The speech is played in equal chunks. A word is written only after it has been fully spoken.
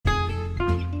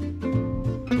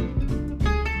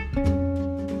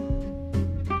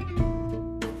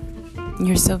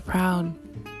You're so proud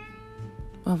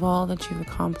of all that you've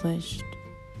accomplished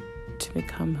to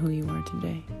become who you are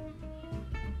today.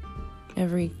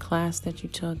 Every class that you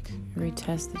took, every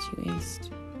test that you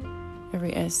aced,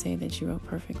 every essay that you wrote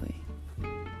perfectly.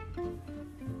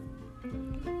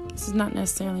 This is not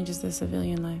necessarily just the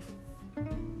civilian life,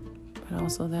 but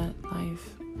also that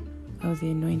life of the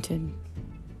anointed.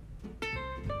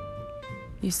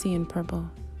 You see in purple.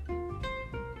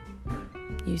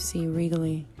 You see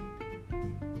regally.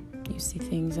 You see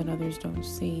things that others don't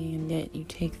see, and yet you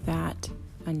take that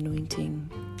anointing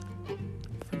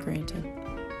for granted.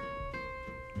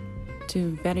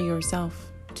 To better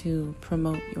yourself, to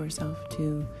promote yourself,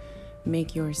 to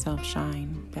make yourself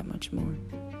shine that much more.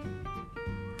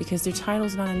 Because their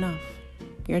title's not enough.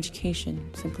 Your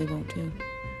education simply won't do.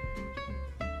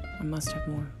 I must have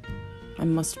more. I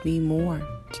must be more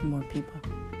to more people.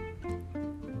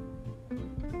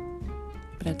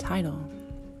 But a title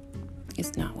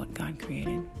is not what God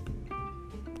created.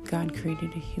 God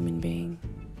created a human being,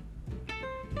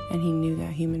 and He knew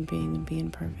that human being would be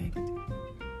imperfect.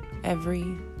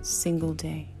 Every single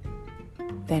day,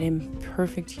 that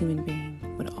imperfect human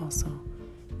being would also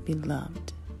be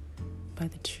loved by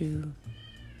the true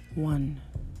one,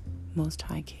 Most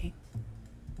High King.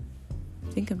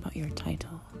 Think about your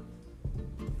title,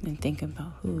 and think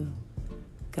about who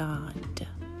God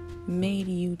made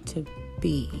you to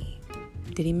be.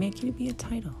 Did He make you to be a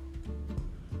title?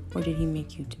 Or did He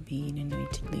make you to be an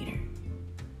anointed leader?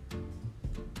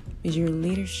 Is your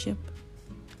leadership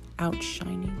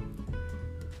outshining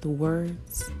the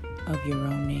words of your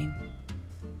own name?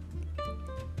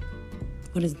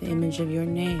 What does the image of your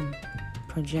name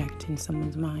project in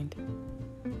someone's mind?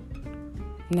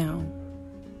 Now,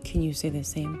 can you say the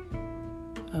same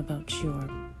about your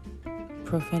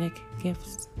prophetic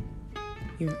gifts,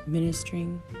 your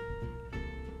ministering,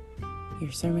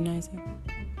 your sermonizing?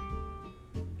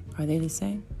 Are they the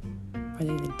same? Are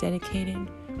they the dedicated,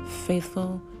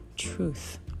 faithful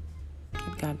truth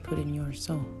that God put in your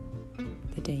soul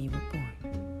the day you were born?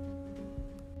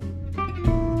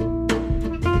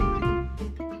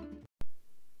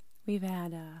 We've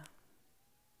had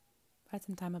quite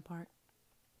some time apart.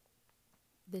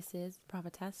 This is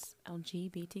Prophetess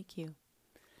LGBTQ.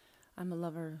 I'm a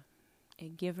lover, a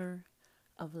giver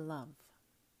of love.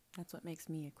 That's what makes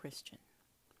me a Christian.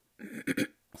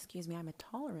 Excuse me, I'm a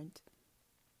tolerant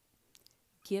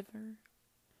giver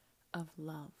of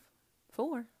love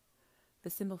for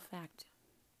the simple fact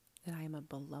that I am a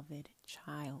beloved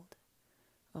child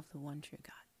of the one true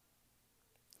God.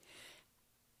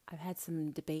 I've had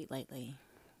some debate lately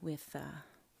with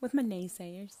my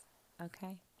naysayers,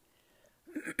 okay?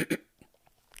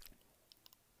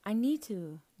 I need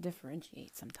to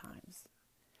differentiate sometimes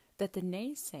that the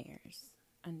naysayers,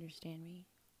 understand me,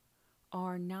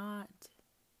 are not,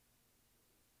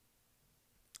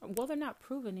 well, they're not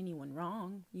proving anyone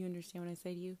wrong. You understand what I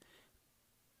say to you?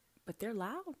 But they're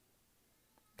loud.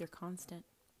 They're constant.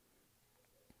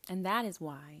 And that is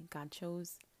why God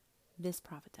chose this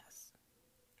prophetess.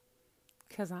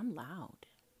 Because I'm loud.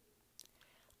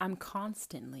 I'm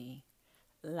constantly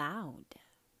loud.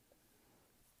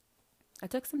 I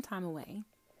took some time away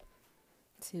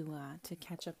to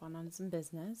catch up on some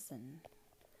business, and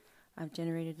I've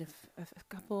generated a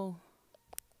couple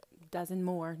dozen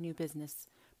more new business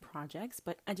projects,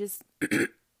 but I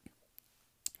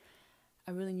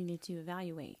really needed to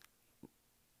evaluate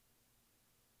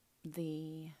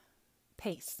the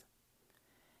pace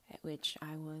at which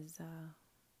I was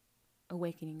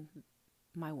awakening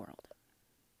my world.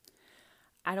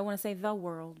 I don't want to say the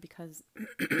world, because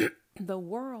the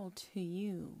world to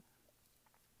you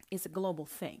is a global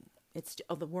thing. It's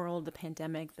the world, the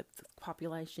pandemic, the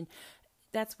population.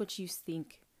 That's what you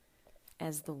think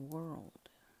as the world.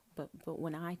 But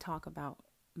when I talk about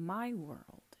my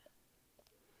world,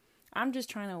 I'm just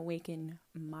trying to awaken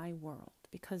my world,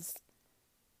 because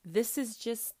this is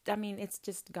just, it's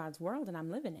just God's world, and I'm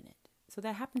living in it. So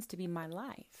that happens to be my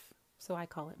life. So I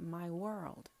call it my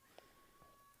world.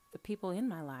 The people in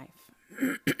my life,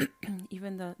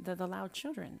 even the loud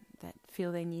children that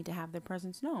feel they need to have their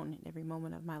presence known in every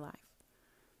moment of my life.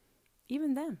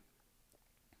 Even them.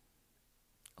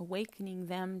 Awakening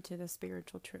them to the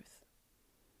spiritual truth.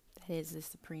 That is the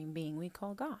supreme being we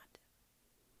call God.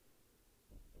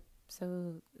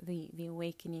 So the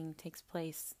awakening takes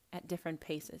place at different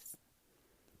paces.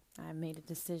 I made a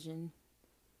decision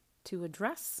to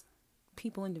address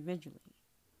people individually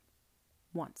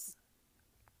once.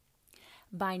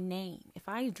 By name. If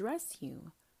I address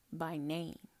you by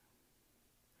name,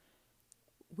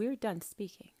 we're done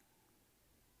speaking.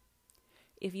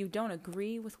 if you don't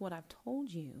agree with what I've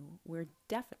told you, we're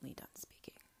definitely done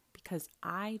speaking, because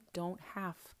I don't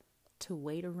have to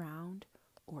wait around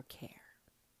or care.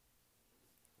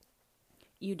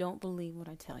 You don't believe what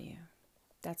I tell you.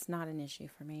 That's not an issue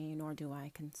for me, nor do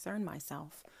I concern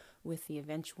myself with the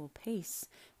eventual pace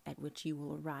at which you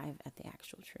will arrive at the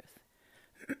actual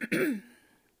truth.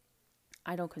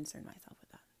 I don't concern myself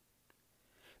with that,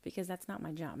 because that's not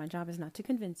my job. My job is not to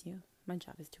convince you. My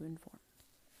job is to inform.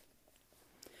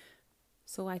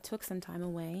 So I took some time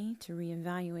away to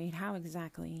reevaluate how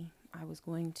exactly I was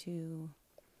going to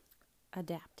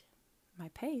adapt my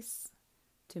pace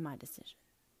to my decision.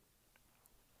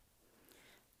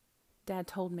 Dad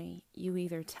told me, you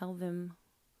either tell them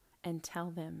and tell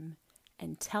them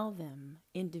and tell them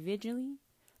individually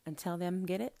until them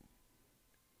get it.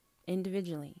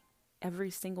 Individually,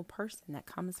 every single person that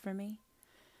comes from me,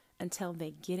 until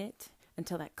they get it,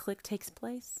 until that click takes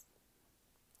place.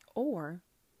 Or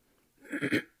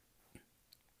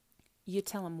you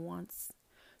tell them once,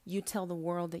 you tell the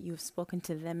world that you have spoken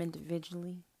to them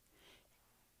individually,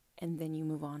 and then you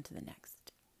move on to the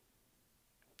next.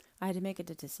 I had to make a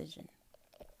decision.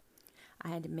 I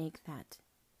had to make that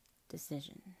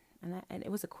decision. And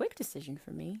it was a quick decision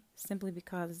for me, simply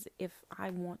because if I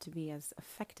want to be as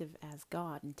effective as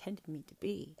God intended me to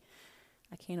be,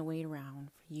 I can't wait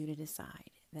around for you to decide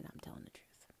that I'm telling the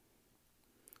truth.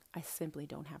 I simply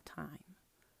don't have time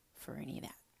for any of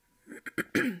that.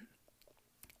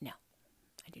 No,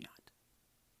 I do not.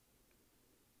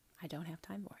 I don't have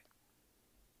time for it.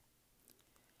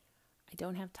 I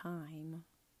don't have time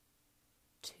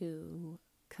to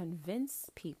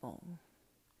convince people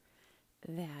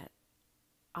that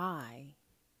I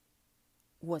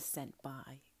was sent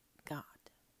by God.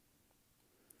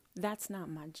 That's not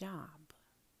my job.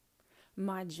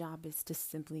 My job is to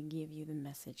simply give you the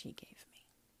message He gave me.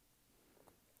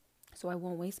 So I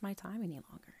won't waste my time any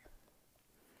longer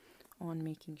on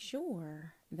making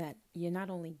sure that you not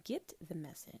only get the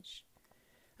message,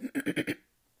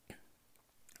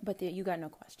 but that you got no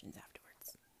questions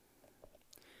afterwards.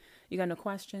 You got no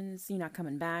questions. You're not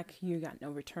coming back. You got no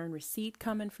return receipt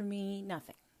coming from me.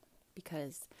 Nothing.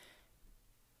 Because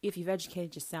if you've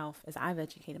educated yourself as I've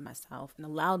educated myself and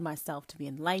allowed myself to be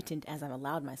enlightened as I've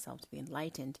allowed myself to be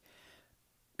enlightened,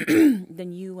 then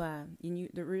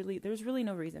there's really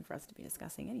no reason for us to be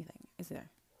discussing anything, is there?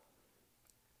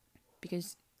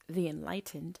 Because the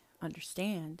enlightened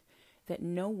understand that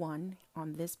no one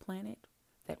on this planet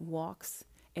that walks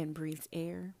and breathes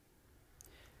air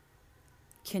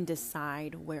can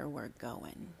decide where we're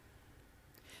going.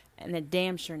 And a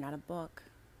damn sure not a book.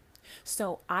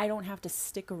 So I don't have to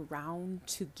stick around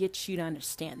to get you to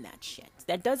understand that shit.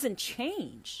 That doesn't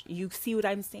change. You see what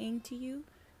I'm saying to you?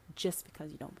 Just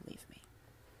because you don't believe me.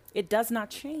 It does not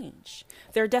change.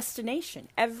 Their destination,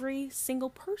 every single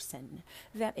person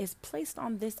that is placed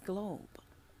on this globe,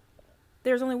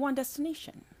 there's only one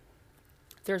destination.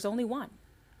 There's only one.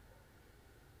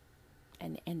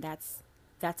 And that's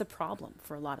a problem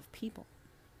for a lot of people.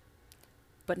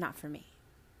 But not for me.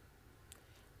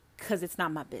 Because it's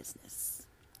not my business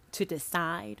to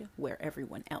decide where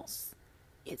everyone else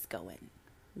is going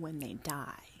when they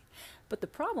die. But the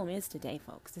problem is today,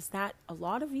 folks, is that a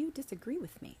lot of you disagree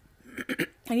with me.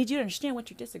 I need you to understand what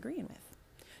you're disagreeing with.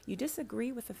 You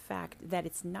disagree with the fact that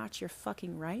it's not your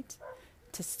fucking right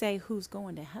to say who's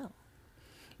going to hell.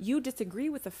 You disagree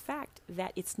with the fact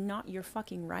that it's not your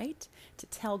fucking right to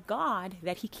tell God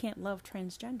that He can't love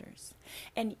transgenders.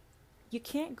 And you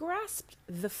can't grasp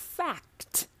the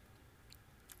fact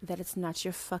that it's not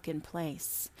your fucking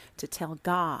place to tell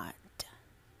God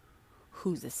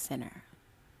who's a sinner.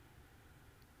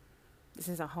 This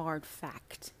is a hard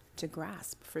fact to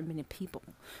grasp for many people,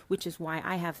 which is why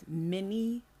I have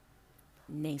many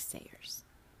naysayers.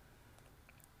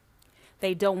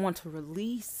 They don't want to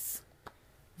release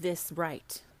this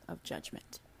right of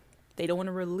judgment. They don't want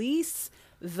to release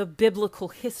the biblical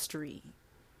history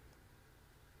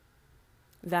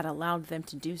that allowed them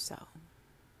to do so.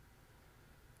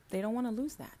 They don't want to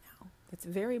lose that now. It's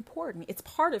very important. It's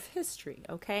part of history,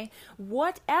 okay?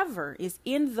 Whatever is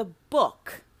in the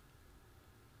book,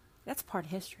 that's part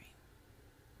of history.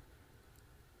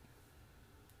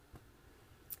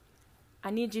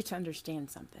 I need you to understand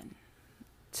something.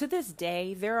 To this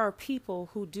day, there are people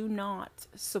who do not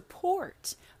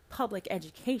support public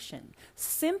education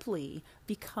simply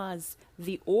because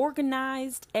the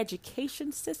organized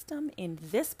education system in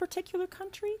this particular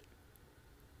country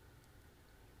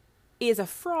is a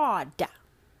fraud.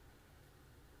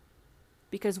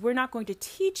 Because we're not going to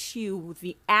teach you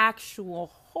the actual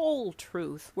whole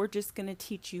truth. We're just going to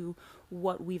teach you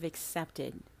what we've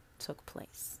accepted took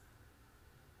place.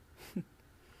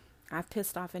 I've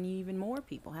pissed off even more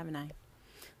people, haven't I?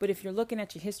 But if you're looking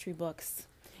at your history books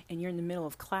and you're in the middle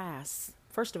of class,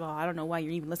 first of all, I don't know why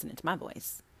you're even listening to my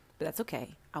voice, but that's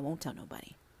okay. I won't tell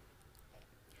nobody.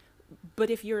 But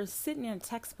if you're sitting in a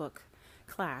textbook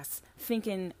class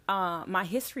thinking my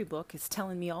history book is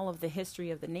telling me all of the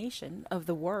history of the nation, of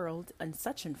the world, and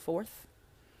such and forth,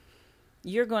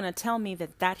 you're going to tell me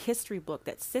that that history book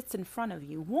that sits in front of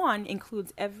you, one,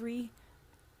 includes every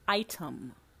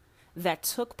item that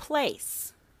took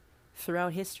place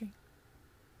throughout history?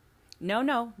 No, it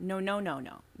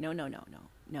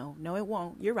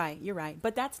won't. You're right.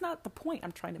 But that's not the point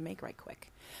I'm trying to make right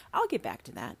quick. I'll get back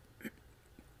to that.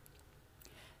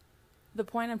 The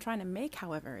point I'm trying to make,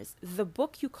 however, is the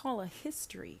book you call a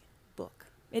history book,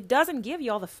 it doesn't give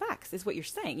you all the facts, is what you're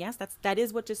saying. Yes, that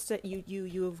is what just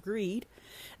you agreed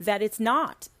that it's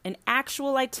not an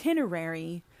actual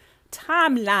itinerary,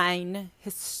 timeline,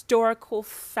 historical,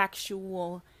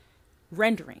 factual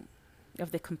rendering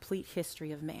of the complete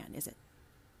history of man, is it?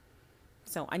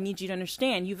 So I need you to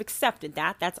understand you've accepted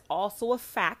that. That's also a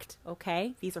fact,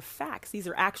 okay? These are facts. These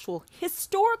are actual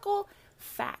historical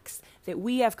facts that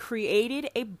we have created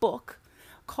a book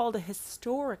called a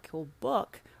historical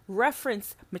book,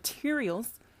 reference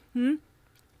materials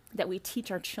that we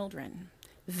teach our children.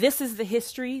 This is the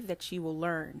history that you will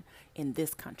learn in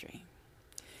this country.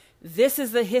 This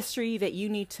is the history that you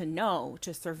need to know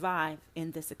to survive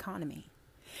in this economy.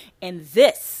 And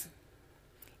this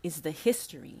is the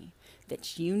history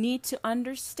that you need to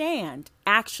understand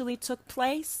actually took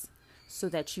place so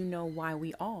that you know why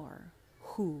we are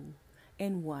who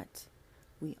and what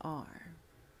we are.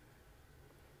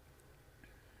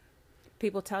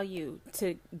 People tell you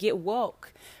to get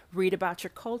woke, read about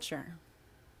your culture.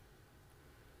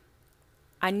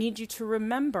 I need you to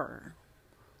remember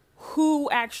who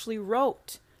actually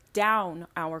wrote down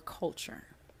our culture.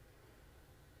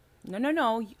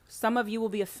 No. Some of you will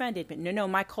be offended, but no,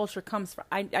 my culture comes from,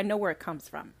 I know where it comes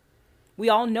from. We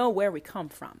all know where we come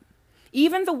from.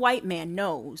 Even the white man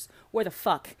knows where the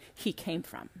fuck he came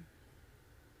from.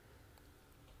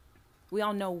 We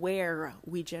all know where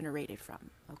we generated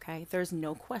from, okay? There's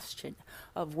no question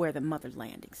of where the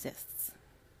motherland exists.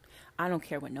 I don't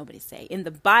care what nobody say. In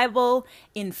the Bible,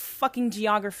 in fucking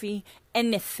geography,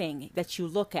 anything that you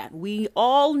look at, we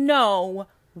all know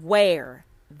where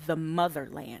the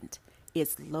motherland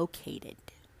is located.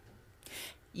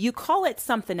 You call it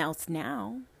something else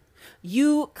now.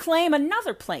 You claim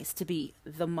another place to be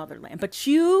the motherland, but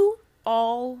you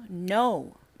all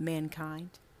know,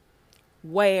 mankind,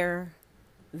 where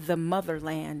the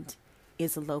motherland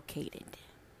is located.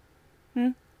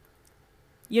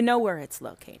 You know where it's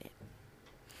located.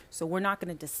 So we're not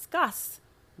going to discuss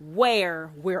where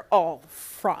we're all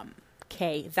from.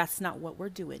 Okay, that's not what we're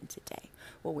doing today.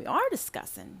 What we are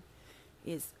discussing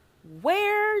is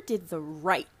where did the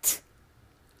right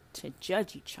to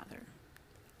judge each other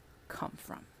come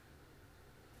from?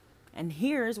 And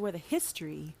here's where the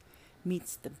history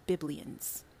meets the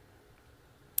Biblians.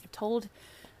 I told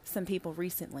some people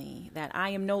recently that I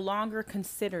am no longer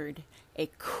considered a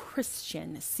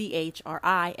Christian,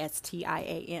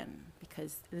 Christian,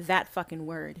 because that fucking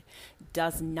word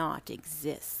does not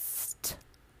exist.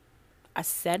 I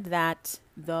said that,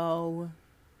 though,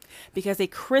 because a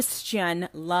Christian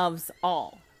loves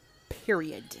all.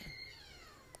 Period.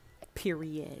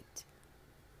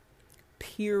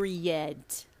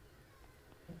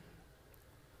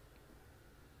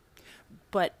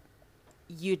 But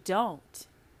you don't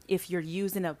if you're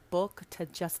using a book to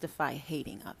justify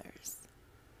hating others.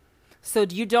 So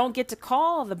you don't get to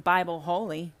call the Bible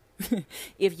holy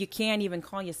if you can't even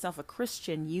call yourself a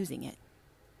Christian using it.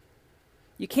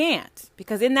 You can't,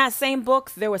 because in that same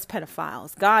book, there was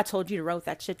pedophiles. God told you to write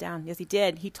that shit down. Yes, he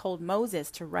did. He told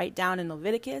Moses to write down in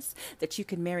Leviticus that you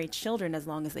could marry children as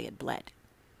long as they had bled,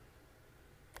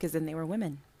 because then they were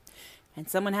women. And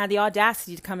someone had the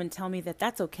audacity to come and tell me that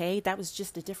that's okay. That was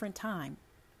just a different time.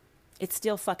 It's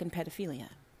still fucking pedophilia.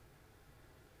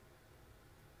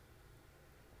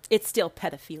 It's still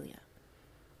pedophilia.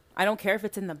 I don't care if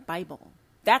it's in the Bible.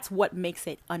 That's what makes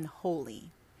it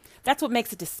unholy. That's what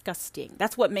makes it disgusting.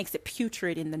 That's what makes it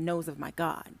putrid in the nose of my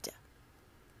God,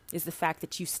 is the fact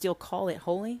that you still call it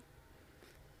holy.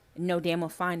 No damn well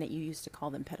fine that you used to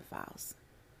call them pedophiles.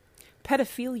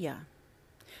 Pedophilia.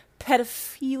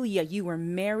 You were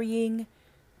marrying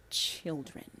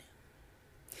children.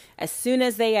 As soon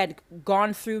as they had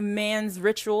gone through man's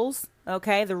rituals,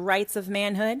 okay, the rites of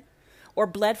manhood, or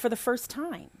bled for the first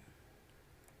time,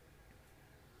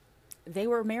 they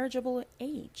were marriageable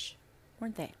age,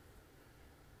 weren't they?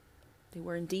 They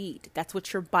were indeed. That's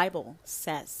what your Bible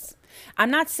says.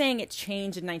 I'm not saying it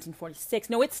changed in 1946.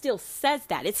 No, it still says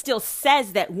that. It still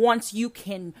says that once you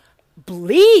can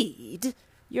bleed,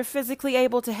 you're physically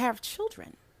able to have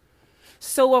children.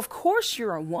 So, of course,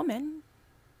 you're a woman.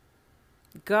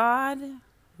 God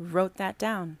wrote that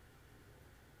down.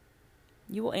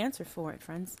 You will answer for it,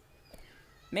 friends.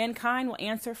 Mankind will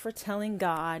answer for telling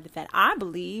God that I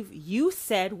believe you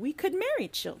said we could marry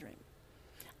children.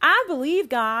 I believe,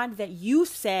 God, that you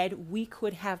said we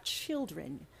could have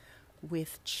children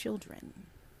with children.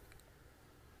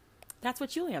 That's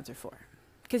what you'll answer for.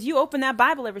 Because you open that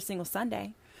Bible every single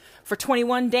Sunday. For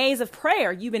 21 days of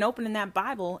prayer, you've been opening that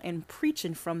Bible and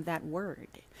preaching from that word.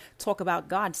 Talk about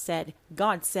God said.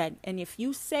 And if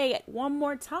you say it one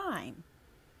more time,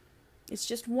 it's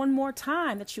just one more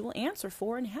time that you will answer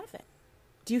for in heaven.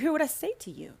 Do you hear what I say to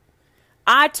you?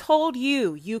 I told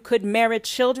you you could merit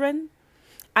children.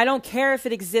 I don't care if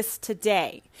it exists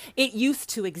today. It used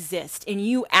to exist, and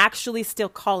you actually still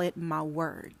call it my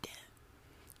word.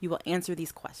 You will answer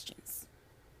these questions.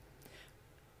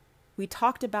 We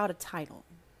talked about a title.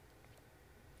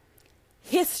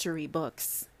 History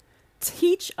books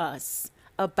teach us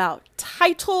about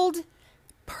titled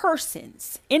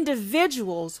persons,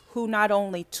 individuals who not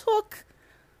only took,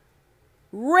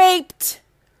 raped,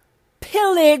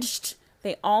 pillaged,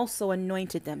 they also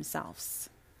anointed themselves.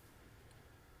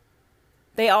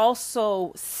 They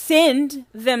also sinned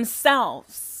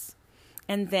themselves,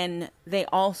 and then they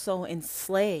also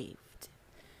enslaved.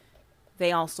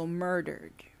 They also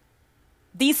murdered.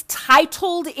 These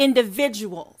titled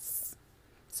individuals.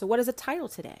 So what is a title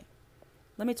today?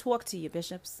 Let me talk to you,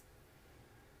 bishops.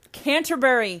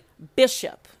 Canterbury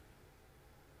bishop.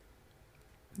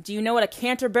 Do you know what a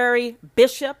Canterbury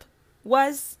bishop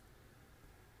was?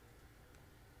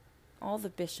 All the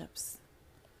bishops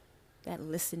that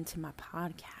listen to my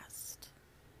podcast.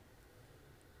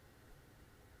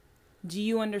 Do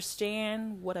you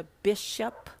understand what a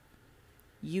bishop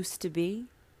used to be?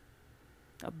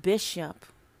 A bishop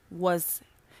was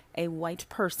a white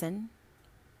person.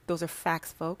 Those are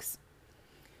facts, folks.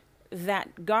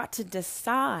 That got to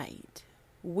decide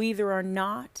whether or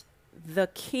not the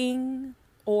king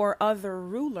or other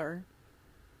ruler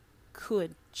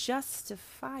could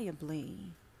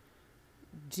justifiably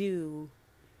do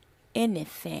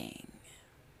anything.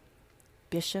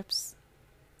 Bishops,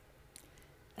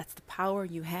 that's the power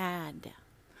you had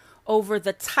over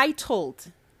the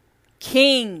titled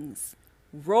kings,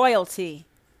 royalty.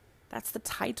 That's the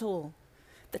title.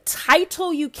 The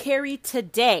title you carry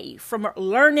today from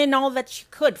learning all that you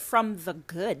could from the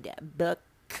good book.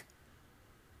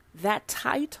 That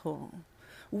title,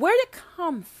 where did it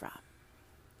come from?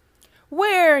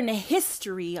 Where in the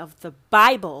history of the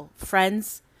Bible,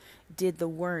 friends, did the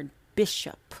word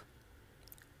bishop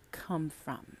come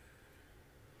from?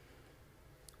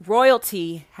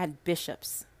 Royalty had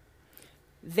bishops.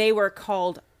 They were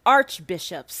called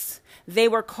archbishops. They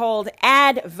were called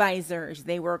advisors.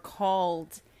 They were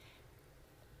called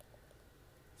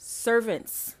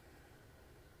servants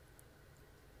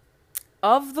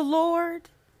of the Lord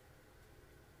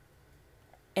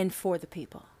and for the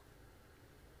people.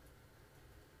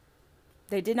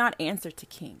 They did not answer to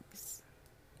kings.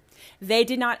 They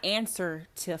did not answer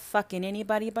to fucking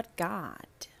anybody but God.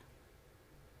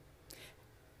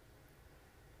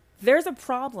 There's a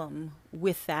problem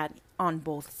with that on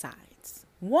both sides.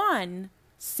 One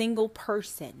single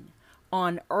person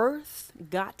on earth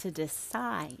got to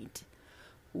decide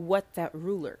what that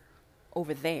ruler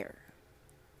over there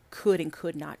could and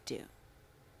could not do.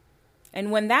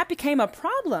 And when that became a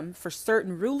problem for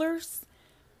certain rulers,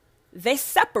 they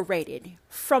separated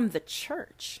from the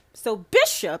church. So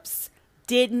bishops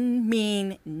didn't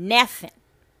mean nothing.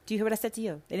 Do you hear what I said to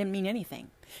you? They didn't mean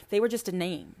anything. They were just a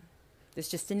name. It's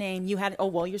just a name. You had, oh,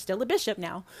 well, you're still a bishop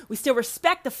now. We still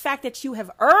respect the fact that you have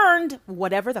earned,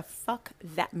 whatever the fuck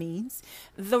that means,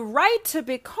 the right to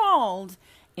be called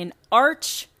an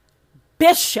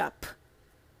archbishop.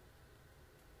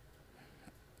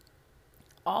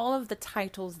 All of the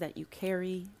titles that you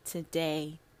carry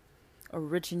today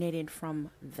originated from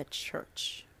the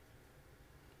church.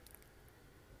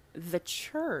 The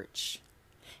church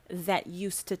that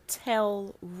used to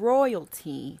tell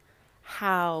royalty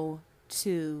how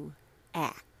to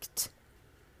act.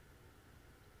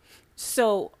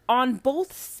 So on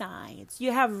both sides,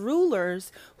 you have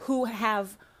rulers who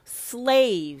have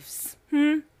slaves.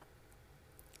 We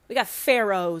got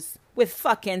pharaohs with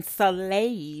fucking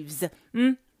slaves.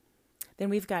 Then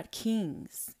we've got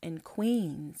kings and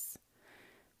queens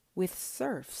with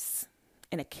serfs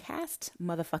and a caste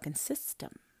motherfucking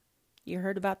system. You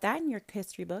heard about that in your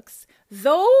history books.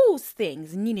 Those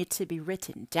things needed to be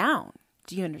written down.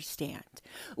 Do you understand?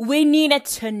 We needed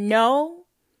to know,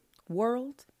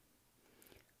 world,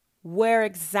 where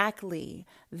exactly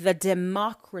the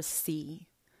democracy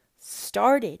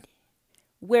started,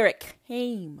 where it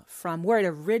came from, where it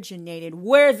originated,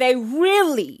 where they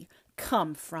really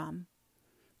come from.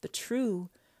 The true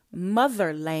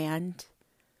motherland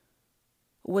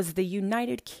was the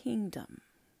United Kingdom.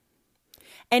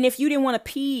 And if you didn't want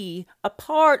to be a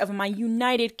part of my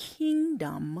United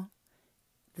Kingdom,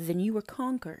 then you were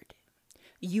conquered.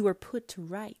 You were put to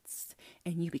rights,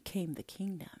 and you became the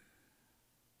kingdom.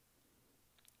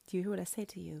 Do you hear what I say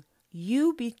to you?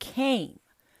 You became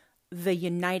the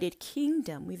United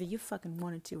Kingdom, whether you fucking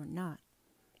wanted to or not.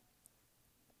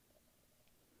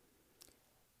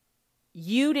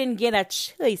 You didn't get a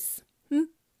choice.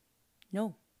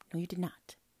 No, you did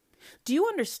not. Do you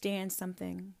understand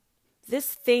something?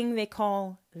 This thing they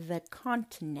call the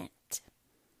continent.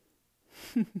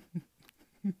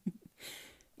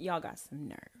 Y'all got some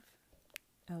nerve.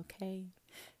 Okay.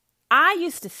 I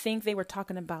used to think they were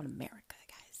talking about America,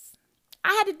 guys.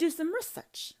 I had to do some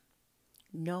research.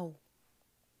 No.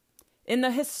 In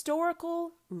the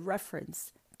historical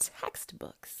reference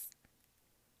textbooks,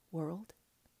 world,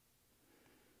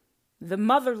 the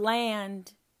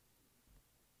motherland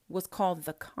was called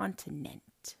the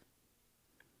continent.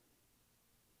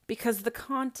 Because the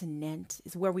continent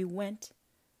is where we went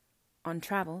on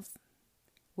travels,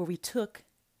 where we took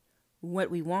what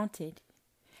we wanted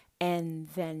and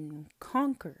then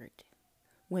conquered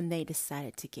when they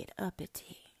decided to get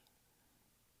uppity.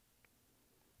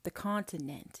 The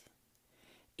continent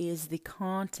is the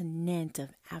continent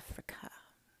of Africa.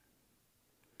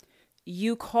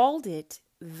 You called it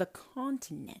the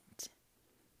continent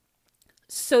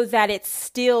so that it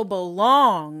still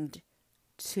belonged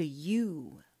to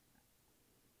you.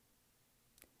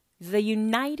 The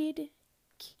United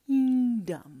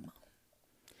Kingdom.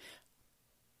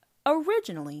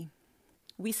 Originally,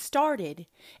 we started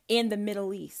in the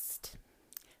Middle East,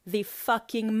 the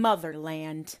fucking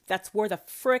motherland. That's where the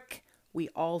frick we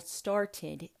all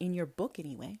started, in your book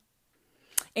anyway.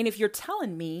 And if you're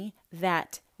telling me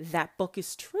that that book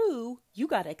is true, you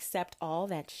got to accept all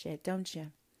that shit, don't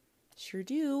you? Sure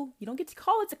do. You don't get to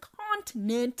call it a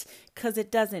continent because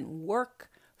it doesn't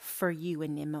work for you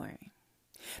anymore.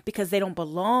 Because they don't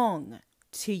belong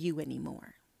to you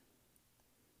anymore.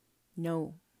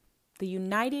 No. The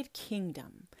United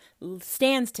Kingdom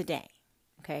stands today.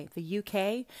 Okay, the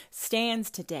UK stands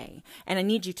today. And I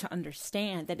need you to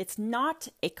understand that it's not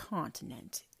a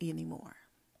continent anymore.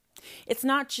 It's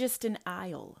not just an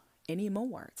isle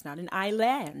anymore. It's not an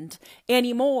island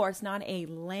anymore. It's not a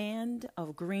land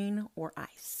of green or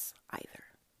ice either.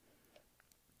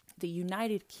 The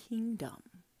United Kingdom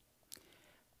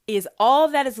is all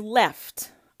that is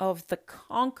left of the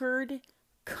conquered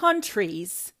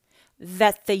countries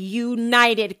that the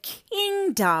United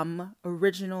Kingdom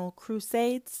original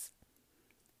crusades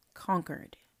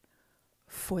conquered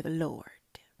for the Lord.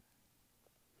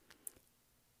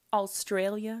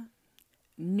 Australia,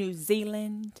 New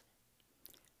Zealand,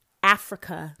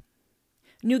 Africa,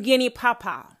 New Guinea,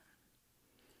 Papua,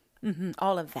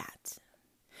 all of that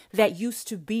used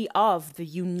to be of the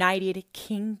United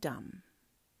Kingdom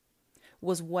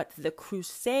was what the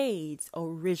Crusades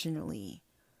originally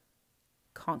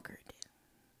conquered.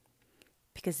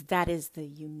 Because that is the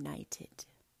United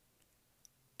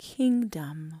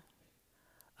Kingdom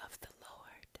of the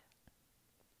Lord.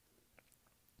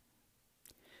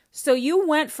 So you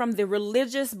went from the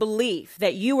religious belief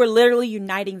that you were literally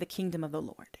uniting the kingdom of the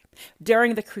Lord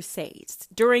during the Crusades,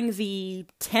 during the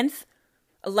 10th,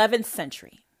 11th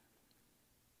century.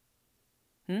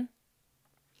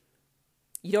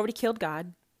 You'd already killed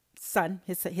God, son,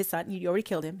 his son. You already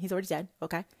killed him. He's already dead.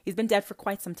 Okay. He's been dead for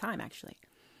quite some time, actually.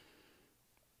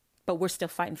 But we're still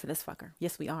fighting for this fucker.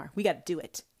 Yes, we are. We got to do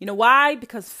it. You know why?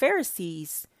 Because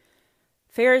Pharisees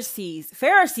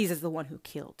is the one who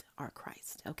killed our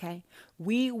Christ. Okay.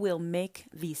 We will make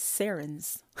these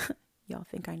Sarens, y'all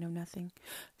think I know nothing,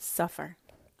 suffer.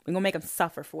 We're going to make them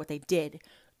suffer for what they did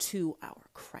to our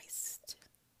Christ.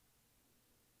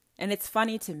 And it's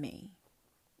funny to me.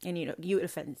 And, it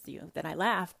offends you that I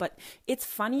laugh, but it's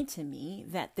funny to me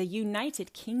that the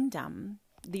United Kingdom,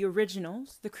 the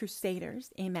originals, the Crusaders,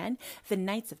 amen, the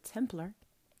Knights of Templar,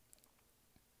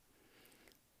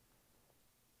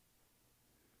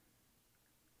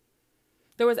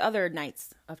 there was other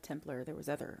Knights of Templar, there was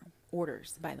other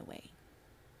orders, by the way.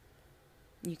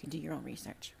 You can do your own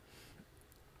research.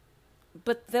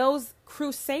 But those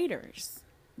Crusaders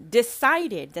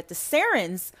decided that the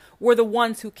Saracens were the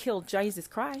ones who killed Jesus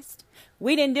Christ.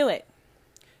 We didn't do it.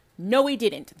 No, we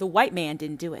didn't. The white man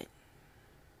didn't do it.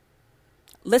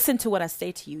 Listen to what I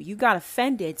say to you. You got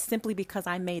offended simply because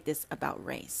I made this about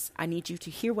race. I need you to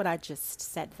hear what I just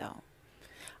said, though.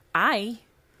 I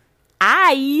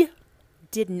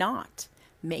did not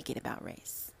make it about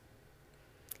race.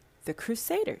 The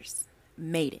Crusaders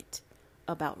made it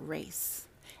about race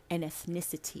and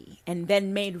ethnicity, and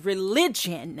then made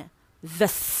religion the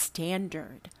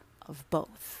standard of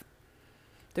both.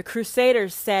 The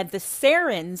Crusaders said the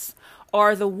Saracens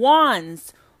are the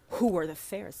ones who were the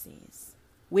Pharisees.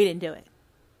 We didn't do it.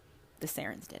 The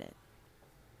Saracens did it.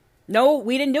 No,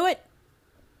 we didn't do it.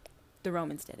 The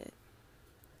Romans did it.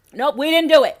 Nope, we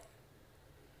didn't do it.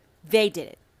 They did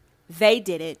it. They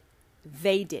did it.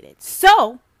 They did it.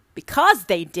 So, because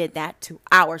they did that to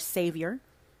our Savior,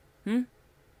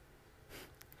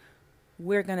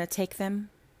 we're going to take them.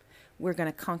 We're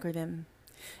going to conquer them.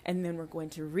 And then we're going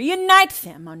to reunite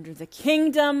them under the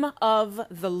kingdom of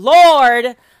the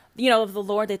Lord, of the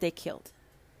Lord that they killed.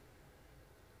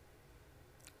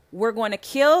 We're going to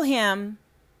kill him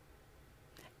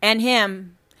and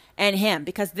him and him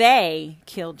because they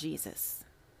killed Jesus.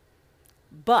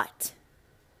 But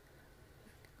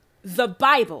the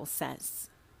Bible says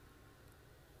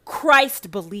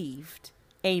Christ believed,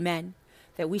 amen,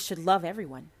 that we should love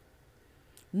everyone.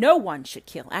 No one should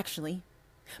kill, actually.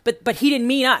 But he didn't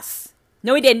mean us.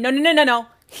 No, he didn't. No.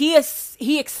 He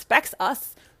expects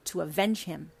us to avenge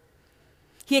him.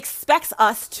 He expects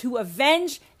us to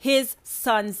avenge his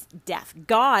son's death.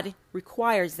 God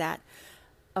requires that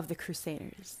of the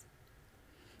Crusaders.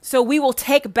 So we will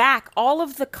take back all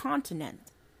of the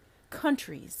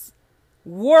countries,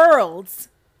 worlds,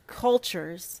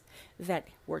 cultures that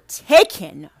were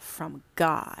taken from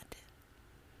God.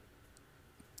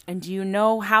 And do you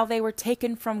know how they were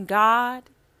taken from God?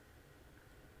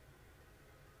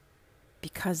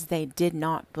 Because they did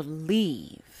not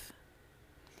believe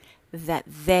that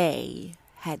they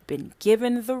had been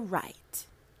given the right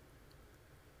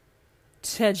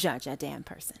to judge a damn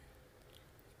person,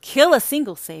 kill a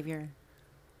single savior,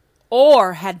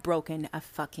 or had broken a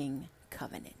fucking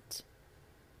covenant.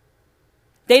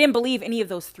 They didn't believe any of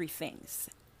those three things.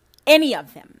 Any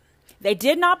of them. They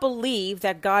did not believe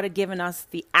that God had given us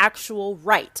the actual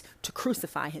right to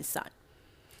crucify his son.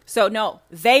 So no,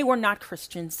 they were not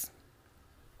Christians.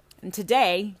 And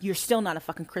today, you're still not a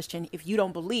fucking Christian if you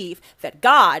don't believe that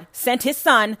God sent his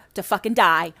son to fucking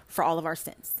die for all of our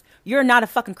sins. You're not a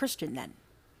fucking Christian then.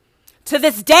 To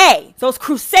this day, those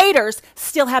crusaders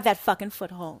still have that fucking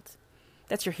foothold.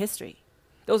 That's your history.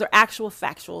 Those are actual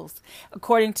factuals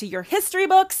according to your history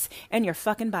books and your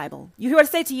fucking Bible. You hear what I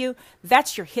say to you?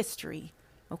 That's your history.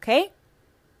 Okay?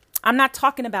 I'm not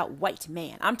talking about white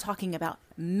man. I'm talking about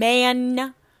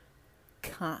mankind.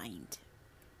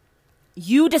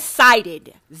 You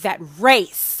decided that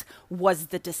race was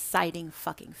the deciding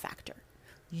fucking factor.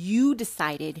 You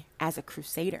decided as a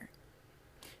crusader.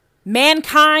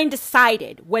 Mankind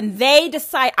decided. When they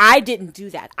decide, I didn't do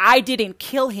that. I didn't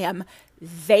kill him.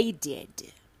 They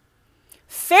did.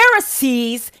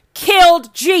 Pharisees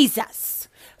killed Jesus.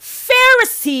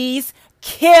 Pharisees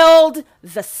killed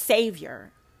the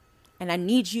Savior. And I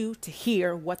need you to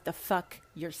hear what the fuck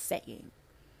you're saying.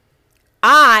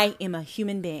 I am a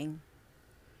human being,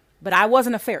 but I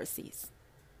wasn't a Pharisee.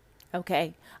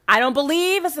 Okay? I don't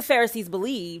believe as the Pharisees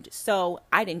believed, so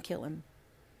I didn't kill him.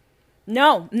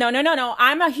 No.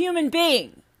 I'm a human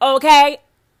being, okay?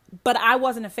 But I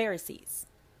wasn't a Pharisee.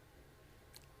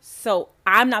 So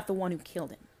I'm not the one who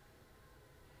killed him.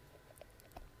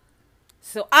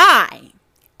 So I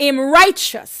am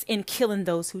righteous in killing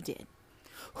those who did,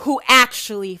 who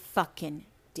actually fucking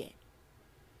did.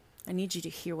 I need you to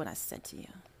hear what I said to you.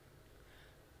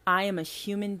 I am a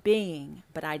human being,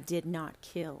 but I did not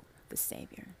kill the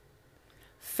Savior.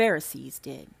 Pharisees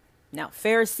did. Now,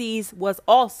 Pharisees was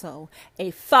also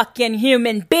a fucking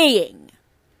human being.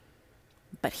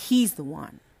 But he's the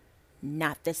one,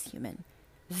 not this human.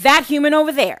 That human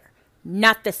over there,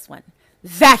 not this one.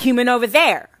 That human over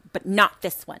there, but not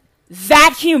this one.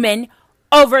 That human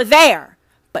over there,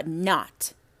 but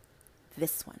not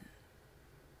this one.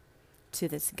 To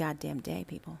this goddamn day,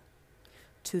 people.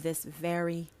 To this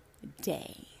very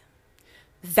day.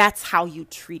 That's how you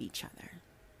treat each other.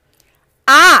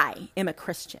 I am a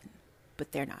Christian,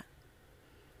 but they're not.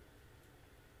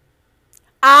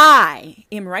 I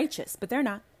am righteous, but they're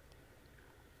not.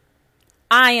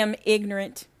 I am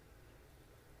ignorant,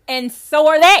 and so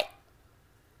are they.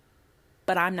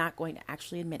 But I'm not going to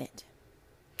actually admit it.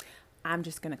 I'm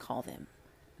just going to call them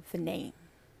the name.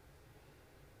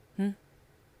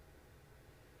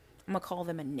 I'm going to call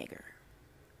them a nigger.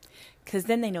 Because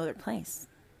then they know their place.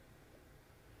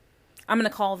 I'm going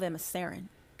to call them a Sarin.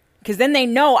 Because then they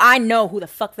know I know who the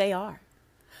fuck they are.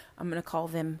 I'm going to call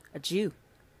them a Jew.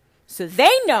 So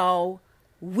they know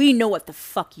we know what the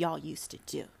fuck y'all used to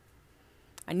do.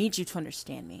 I need you to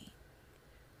understand me.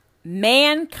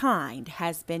 Mankind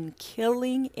has been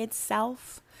killing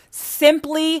itself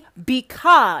simply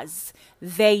because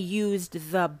they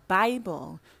used the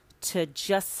Bible to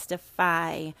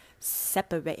justify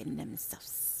separating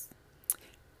themselves.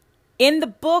 In the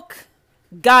book,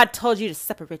 God told you to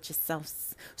separate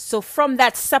yourselves. So from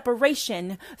that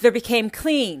separation, there became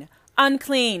clean,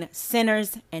 unclean,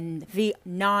 sinners, and the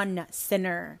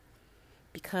non-sinner.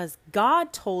 Because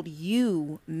God told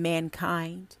you,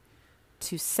 mankind,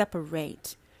 to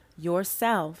separate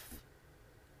yourself.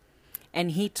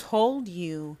 And he told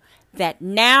you that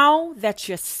now that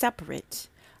you're separate,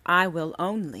 I will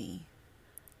only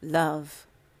love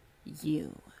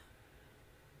you.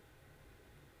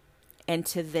 And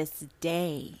to this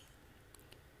day,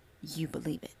 you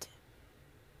believe it.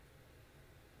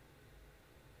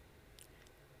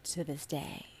 To this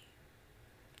day,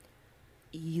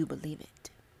 you believe it.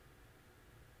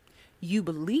 You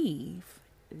believe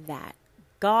that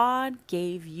God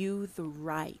gave you the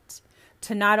right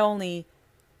to not only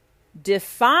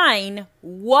define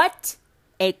what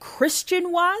a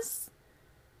Christian was,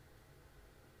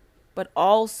 but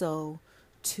also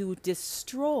to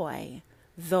destroy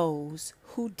those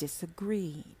who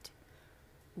disagreed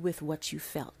with what you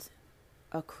felt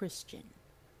a Christian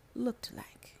looked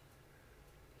like.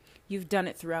 You've done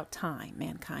it throughout time,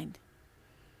 mankind.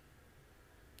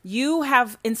 You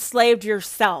have enslaved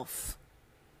yourself.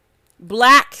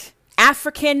 Black,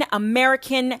 African,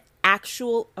 American,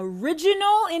 actual,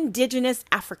 original indigenous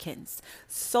Africans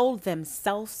sold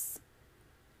themselves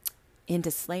into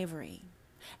slavery.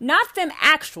 Not them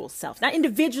actual self, not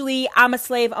individually, I'm a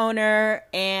slave owner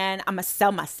and I'm going to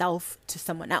sell myself to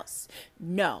someone else.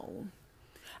 No,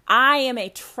 I am a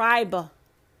tribe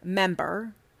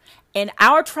member and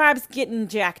our tribe's getting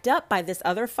jacked up by this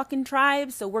other fucking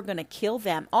tribe. So we're going to kill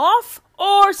them off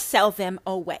or sell them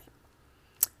away.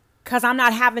 Because I'm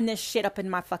not having this shit up in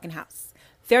my fucking house.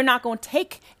 They're not going to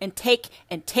take and take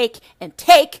and take and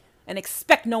take and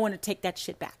expect no one to take that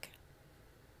shit back.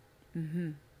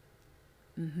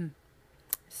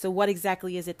 So what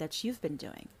exactly is it that you've been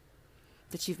doing?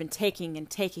 That you've been taking and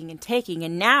taking and taking.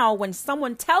 And now when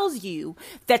someone tells you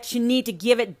that you need to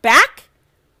give it back,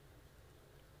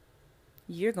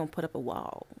 you're going to put up a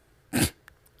wall.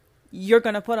 You're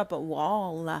going to put up a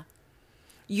wall.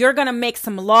 You're going to make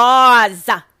some laws.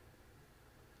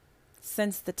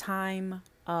 Since the time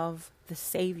of the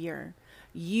Savior,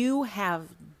 you have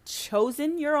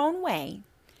chosen your own way,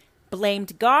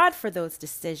 blamed God for those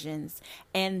decisions,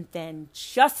 and then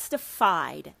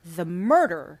justified the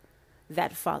murder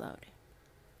that followed.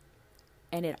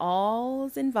 And it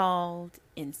all's involved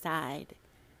inside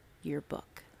your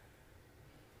book.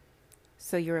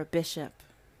 So you're a bishop.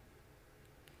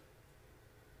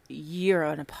 You're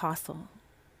an apostle.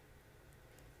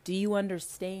 Do you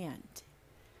understand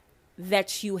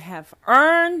that you have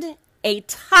earned a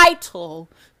title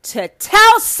to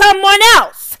tell someone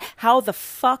else how the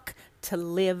fuck to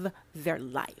live their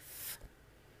life?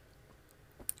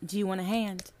 Do you want a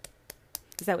hand?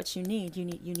 Is that what you need? You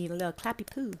need a little clappy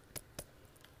poo.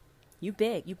 You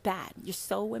big, you bad, you're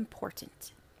so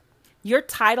important. Your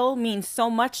title means so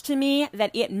much to me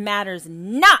that it matters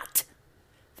not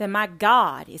that my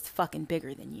God is fucking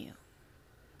bigger than you.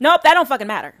 Nope, that don't fucking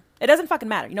matter. It doesn't fucking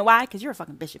matter. You know why? Because you're a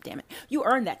fucking bishop, damn it. You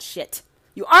earned that shit.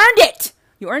 You earned it.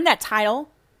 You earned that title.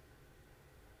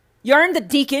 You earned the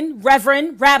deacon,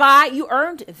 reverend, rabbi. You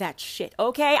earned that shit,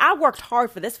 okay? I worked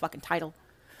hard for this fucking title.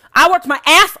 I worked my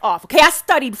ass off, okay? I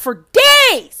studied for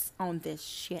days on this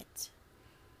shit.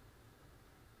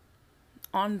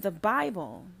 On the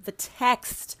Bible, the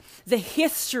text, the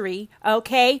history,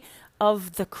 okay,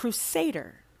 of the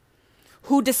crusader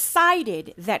who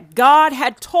decided that God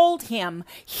had told him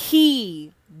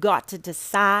he got to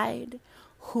decide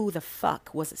who the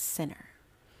fuck was a sinner.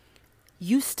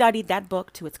 You studied that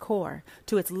book to its core,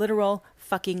 to its literal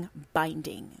fucking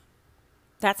binding.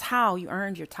 That's how you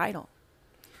earned your title.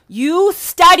 You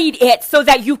studied it so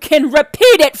that you can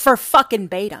repeat it for fucking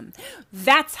Batum.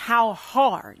 That's how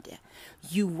hard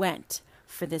you went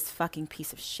for this fucking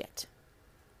piece of shit.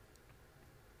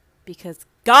 Because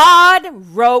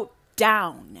God wrote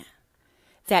down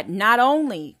that not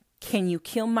only can you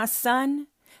kill my son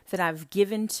that I've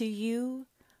given to you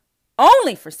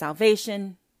only for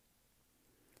salvation,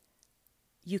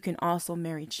 you can also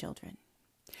marry children.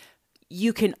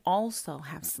 You can also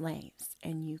have slaves,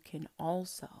 and you can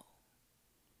also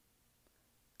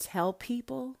tell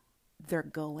people they're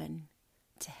going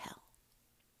to hell.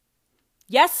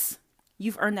 Yes,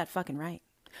 you've earned that fucking right.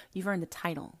 You've earned the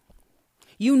title.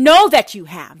 You know that you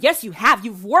have. Yes, you have.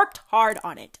 You've worked hard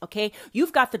on it, okay?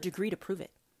 You've got the degree to prove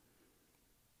it.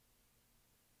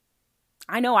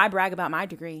 I know I brag about my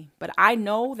degree, but I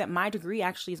know that my degree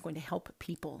actually is going to help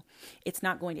people. It's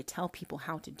not going to tell people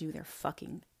how to do their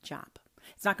fucking job.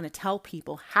 It's not going to tell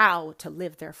people how to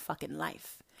live their fucking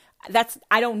life.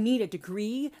 I don't need a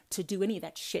degree to do any of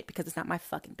that shit because it's not my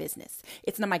fucking business.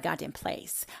 It's not my goddamn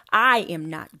place. I am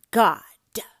not God.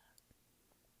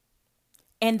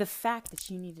 And the fact that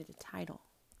you needed a title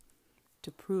to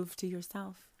prove to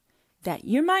yourself that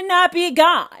you might not be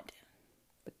God,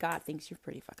 but God thinks you're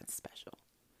pretty fucking special.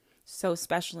 So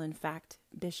special, in fact,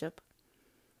 Bishop,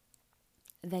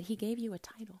 that he gave you a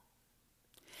title.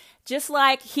 Just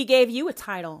like he gave you a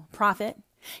title, Prophet.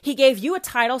 He gave you a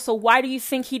title, so why do you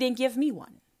think he didn't give me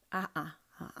one? No.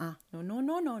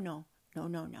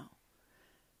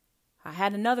 I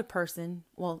had another person.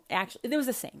 Well, actually, there was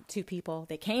the same. 2 people.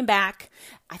 They came back.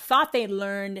 I thought they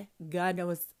learned. God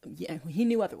knows. Yeah, he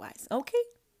knew otherwise. Okay.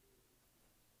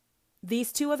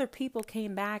 These 2 other people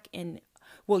came back and,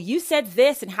 well, you said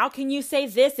this, and how can you say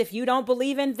this if you don't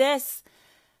believe in this?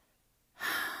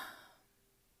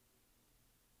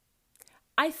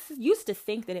 I used to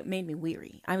think that it made me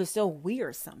weary. I was so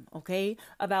wearisome, okay,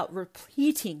 about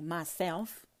repeating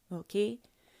myself, okay?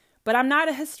 But I'm not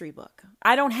a history book.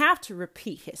 I don't have to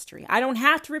repeat history. I don't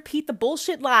have to repeat the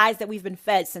bullshit lies that we've been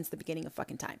fed since the beginning of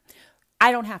fucking time.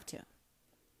 I don't have to.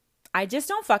 I just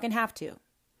don't fucking have to.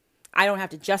 I don't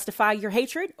have to justify your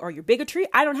hatred or your bigotry.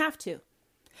 I don't have to.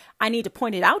 I need to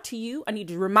point it out to you. I need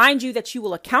to remind you that you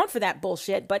will account for that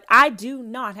bullshit, but I do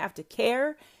not have to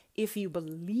care if you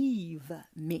believe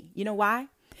me. You know why?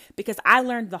 Because I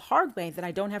learned the hard way that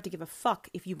I don't have to give a fuck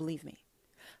if you believe me.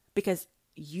 Because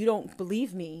you don't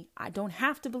believe me, I don't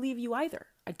have to believe you either.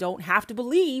 I don't have to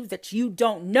believe that you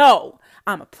don't know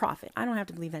I'm a prophet. I don't have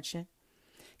to believe that shit.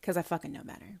 Because I fucking know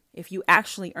better. If you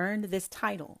actually earned this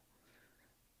title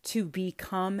to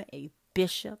become a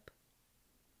bishop,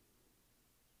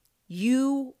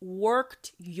 you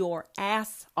worked your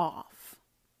ass off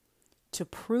to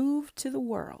prove to the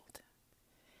world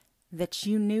that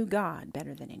you knew God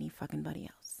better than any fucking buddy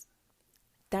else.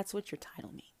 That's what your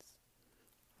title means.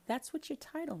 That's what your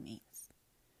title means.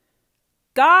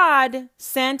 God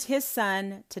sent his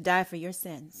son to die for your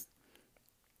sins.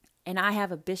 And I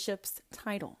have a bishop's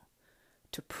title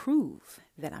to prove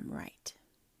that I'm right.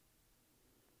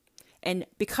 And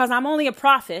because I'm only a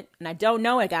prophet and I don't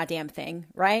know a goddamn thing,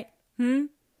 right?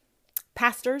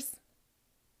 Pastors,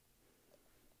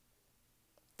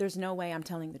 there's no way I'm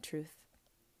telling the truth.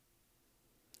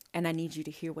 And I need you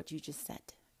to hear what you just said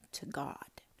to God.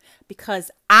 Because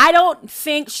I don't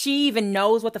think she even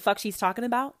knows what the fuck she's talking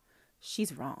about.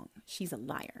 She's wrong. She's a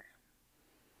liar.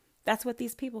 That's what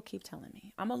these people keep telling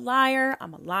me. I'm a liar.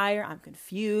 I'm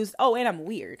confused. Oh, and I'm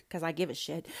weird because I give a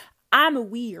shit.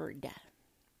 I'm weird.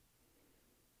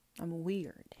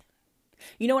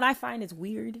 You know what I find is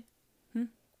weird?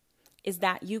 Is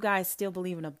that you guys still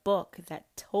believe in a book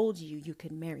that told you you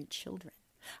could marry children.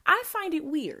 I find it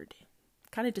weird.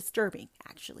 Kind of disturbing,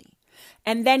 actually.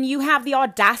 And then you have the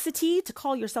audacity to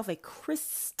call yourself a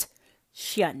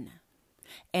Christian.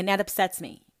 And that upsets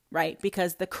me, right?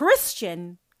 Because the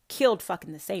Christian killed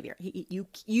fucking the Savior.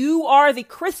 You are the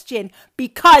Christian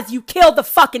because you killed the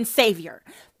fucking Savior.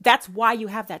 That's why you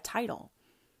have that title.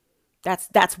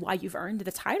 That's why you've earned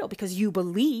the title, because you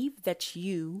believe that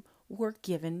you were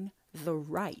given the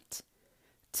right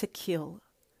to kill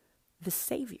the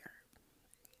Savior.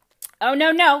 Oh,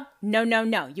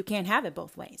 no. You can't have it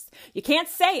both ways. You can't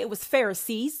say it was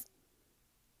Pharisees.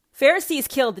 Pharisees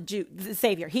killed the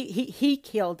Savior. He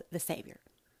killed the Savior.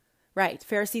 Right.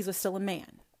 Pharisees was still a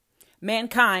man.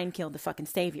 Mankind killed the fucking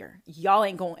Savior. Y'all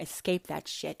ain't gonna escape that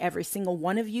shit. Every single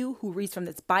one of you who reads from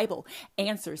this Bible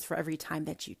answers for every time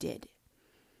that you did.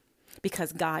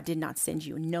 Because God did not send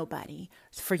you nobody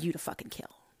for you to fucking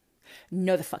kill.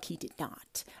 No, the fuck he did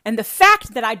not. And the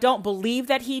fact that I don't believe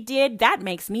that he did, that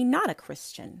makes me not a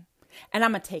Christian. And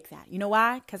I'm going to take that. You know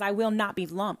why? Because I will not be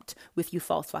lumped with you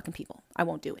false fucking people. I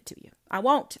won't do it to you. I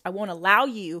won't allow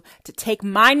you to take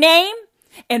my name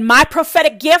and my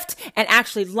prophetic gift and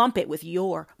actually lump it with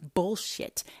your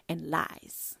bullshit and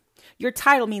lies. Your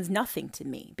title means nothing to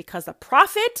me because a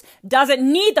prophet doesn't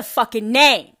need the fucking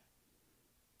name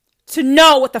to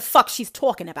know what the fuck she's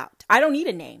talking about. I don't need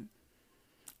a name.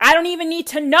 I don't even need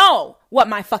to know what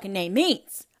my fucking name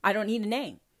means. I don't need a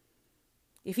name.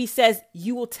 If he says,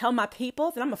 you will tell my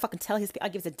people, then I'm going to fucking tell his people. I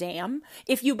give a damn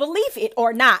if you believe it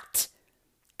or not.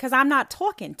 Because I'm not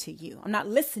talking to you. I'm not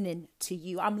listening to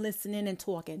you. I'm listening and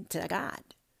talking to God.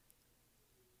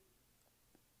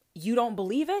 You don't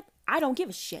believe it? I don't give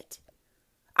a shit.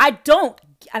 I don't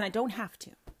have to.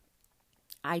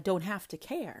 I don't have to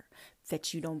care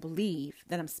that you don't believe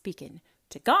that I'm speaking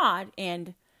to God.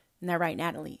 And now, right,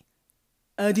 Natalie,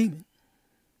 a demon.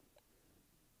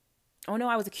 Oh no,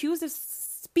 I was accused of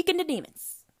speaking to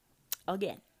demons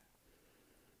again.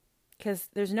 Because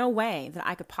there's no way that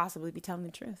I could possibly be telling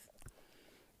the truth.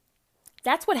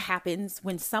 That's what happens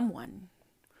when someone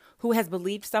who has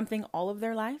believed something all of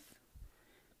their life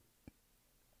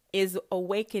is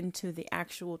awakened to the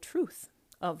actual truth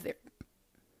of their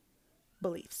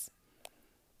beliefs.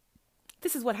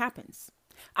 This is what happens.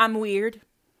 I'm weird.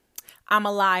 I'm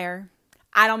a liar.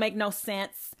 I don't make no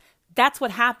sense. That's what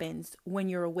happens when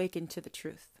you're awakened to the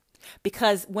truth.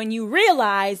 Because when you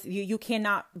realize you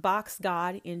cannot box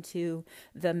God into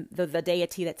the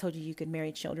deity that told you could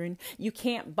marry children. You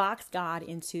can't box God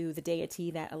into the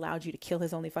deity that allowed you to kill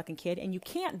his only fucking kid. And you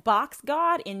can't box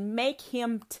God and make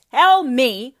him tell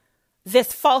me,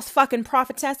 this false fucking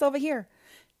prophetess over here,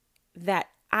 that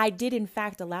I did in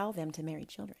fact allow them to marry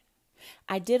children.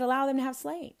 I did allow them to have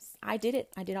slaves. I did it.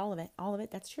 I did all of it. All of it.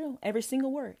 That's true. Every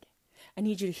single word. I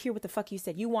need you to hear what the fuck you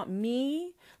said. You want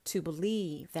me to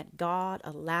believe that God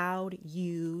allowed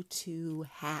you to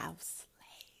have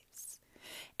slaves.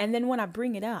 And then when I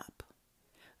bring it up,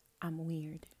 I'm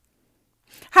weird.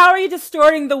 How are you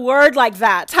distorting the word like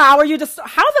that? How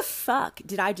the fuck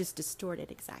did I just distort it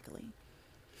exactly?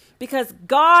 Because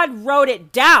God wrote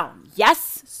it down.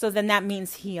 Yes. So then that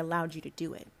means he allowed you to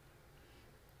do it.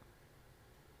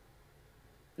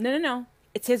 No.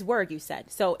 It's his word, you said.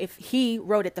 So if he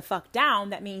wrote it the fuck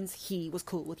down, that means he was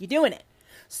cool with you doing it.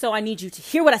 So I need you to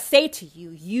hear what I say to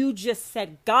you. You just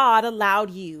said God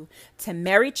allowed you to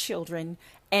marry children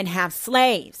and have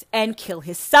slaves and kill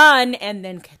his son and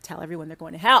then tell everyone they're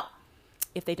going to hell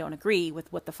if they don't agree with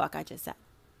what the fuck I just said.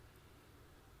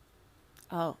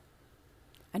 Oh,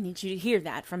 I need you to hear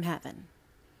that from heaven.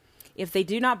 If they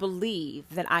do not believe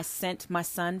that I sent my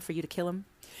son for you to kill him,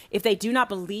 if they do not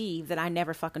believe that I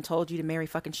never fucking told you to marry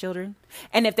fucking children,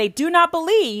 and if they do not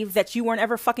believe that you weren't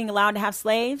ever fucking allowed to have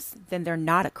slaves, then they're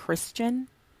not a Christian.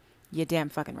 You're damn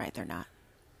fucking right, they're not.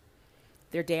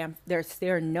 There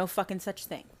are no fucking such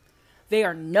thing. They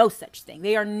are no such thing.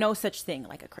 They are no such thing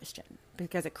like a Christian.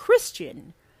 Because a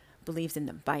Christian believes in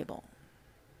the Bible.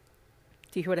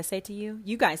 Do you hear what I say to you?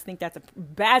 You guys think that's a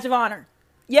badge of honor.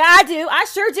 Yeah, I do. I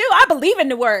sure do. I believe in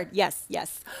the word. Yes,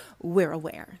 we're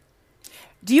aware.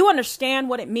 Do you understand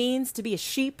what it means to be a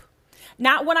sheep?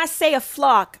 Not when I say a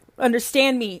flock.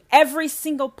 Understand me. Every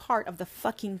single part of the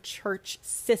fucking church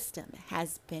system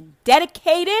has been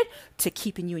dedicated to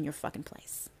keeping you in your fucking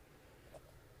place.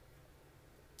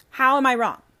 How am I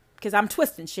wrong? Because I'm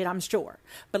twisting shit, I'm sure.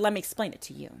 But let me explain it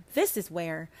to you. This is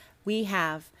where we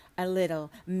have a little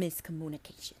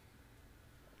miscommunication.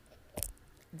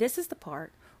 This is the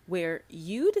part where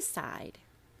you decide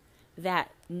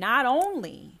that not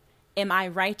only am I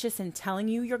righteous in telling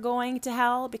you you're going to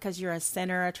hell because you're a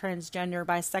sinner, a transgender,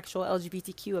 bisexual,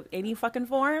 LGBTQ of any fucking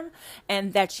form,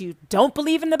 and that you don't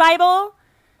believe in the Bible,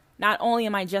 not only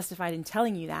am I justified in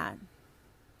telling you that,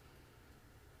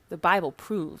 the Bible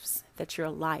proves that you're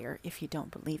a liar if you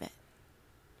don't believe it.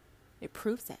 It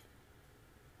proves it.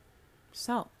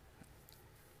 So,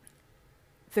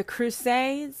 the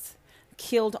Crusades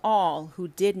killed all who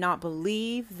did not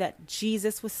believe that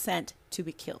Jesus was sent to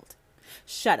be killed.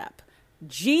 Shut up.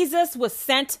 Jesus was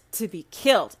sent to be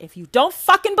killed. If you don't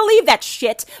fucking believe that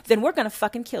shit, then we're gonna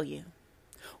fucking kill you.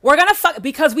 We're gonna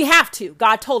because we have to.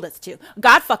 God told us to.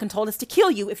 God fucking told us to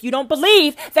kill you if you don't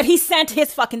believe that he sent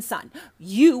his fucking son.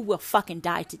 You will fucking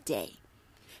die today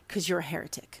because you're a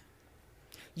heretic.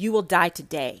 You will die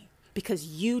today because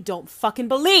you don't fucking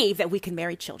believe that we can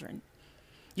marry children.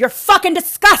 You're fucking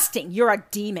disgusting. You're a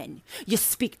demon. You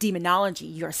speak demonology.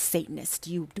 You're a Satanist.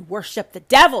 You worship the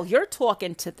devil. You're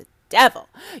talking to the devil.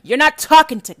 You're not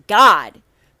talking to God,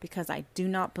 because I do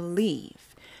not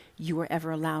believe you were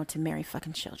ever allowed to marry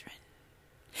fucking children.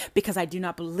 Because I do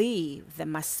not believe that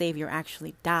my Savior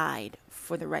actually died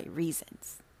for the right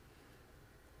reasons.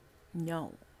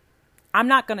 No. I'm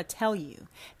not going to tell you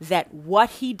that what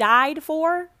he died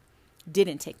for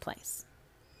didn't take place.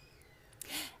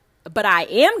 But I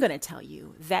am going to tell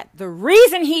you that the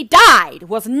reason he died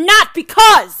was not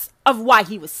because of why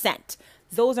he was sent.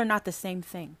 Those are not the same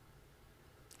thing.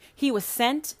 He was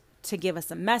sent to give us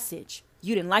a message.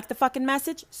 You didn't like the fucking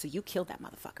message, so you killed that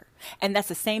motherfucker. And that's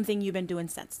the same thing you've been doing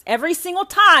since. Every single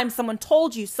time someone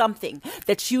told you something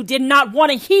that you did not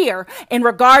want to hear in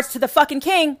regards to the fucking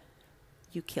king,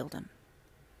 you killed him.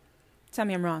 Tell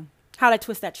me I'm wrong. How'd I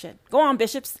twist that shit? Go on,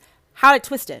 bishops. How'd I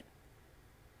twist it?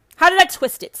 How did I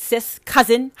twist it, sis,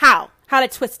 cousin? How? How'd I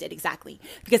twist it exactly?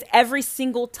 Because every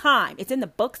single time, it's in the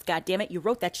books, goddammit, you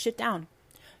wrote that shit down.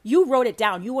 You wrote it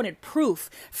down. You wanted proof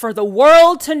for the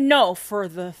world to know for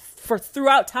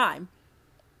throughout time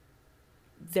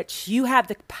that you have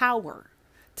the power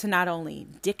to not only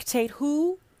dictate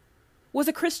who was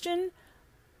a Christian,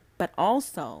 but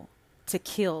also to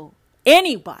kill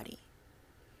anybody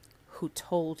who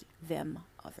told them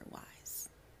otherwise.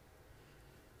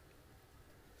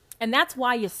 And that's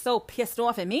why you're so pissed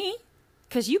off at me,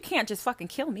 because you can't just fucking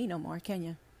kill me no more, can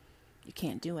you? You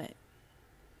can't do it.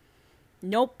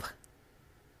 Nope.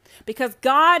 Because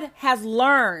God has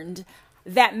learned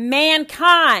that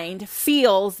mankind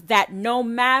feels that no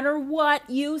matter what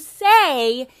you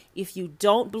say, if you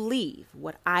don't believe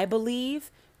what I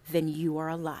believe, then you are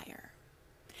a liar.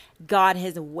 God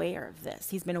is aware of this.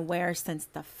 He's been aware since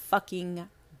the fucking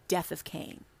death of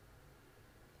Cain.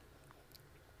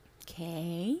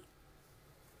 Okay?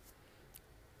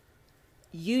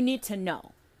 You need to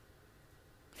know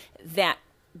that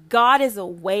God is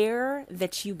aware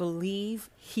that you believe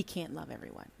he can't love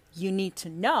everyone. You need to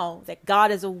know that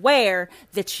God is aware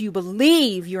that you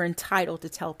believe you're entitled to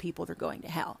tell people they're going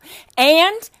to hell.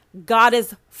 And God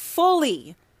is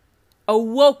fully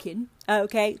awoken,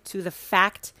 okay, to the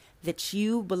fact that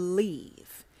you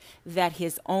believe that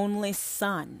his only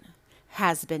son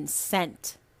has been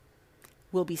sent,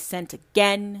 will be sent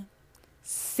again,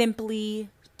 simply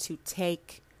to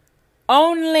take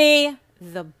only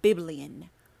the Biblian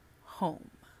home.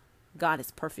 God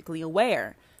is perfectly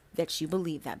aware that you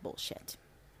believe that bullshit.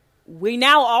 We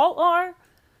now all are.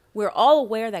 We're all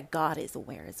aware that God is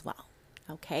aware as well.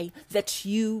 Okay? That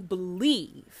you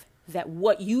believe that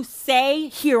what you say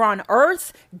here on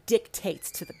earth dictates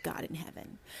to the God in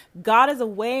heaven. God is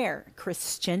aware,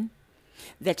 Christian,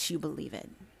 that you believe it.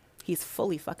 He's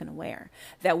fully fucking aware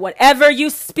that whatever you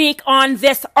speak on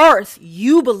this earth,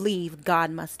 you believe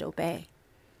God must obey.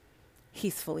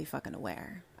 He's fully fucking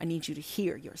aware. I need you to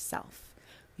hear yourself.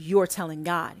 You're telling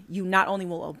God, you not only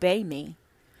will obey me,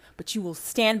 but you will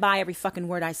stand by every fucking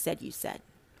word I said you said.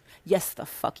 Yes, the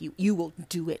fuck you. You will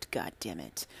do it, God damn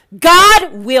it.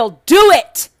 God will do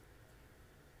it!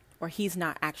 Or he's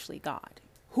not actually God.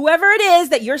 Whoever it is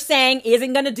that you're saying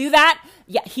isn't going to do that,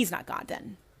 yeah, he's not God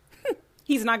then.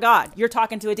 He's not God. You're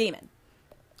talking to a demon.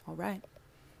 All right.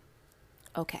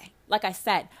 Okay. Like I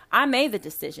said, I made the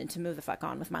decision to move the fuck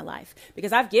on with my life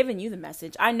because I've given you the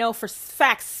message. I know for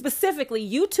facts, specifically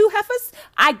you two heifers,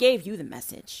 I gave you the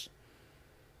message.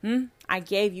 I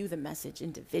gave you the message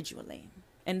individually.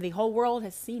 And the whole world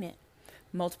has seen it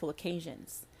multiple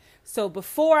occasions. So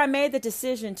before I made the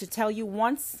decision to tell you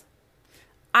once,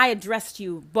 I addressed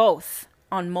you both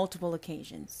on multiple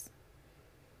occasions.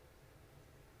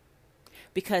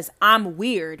 Because I'm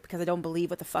weird because I don't believe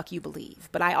what the fuck you believe.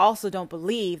 But I also don't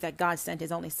believe that God sent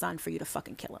his only son for you to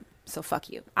fucking kill him. So fuck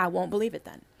you. I won't believe it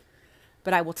then.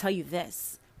 But I will tell you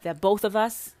this, that both of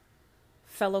us,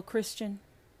 fellow Christian,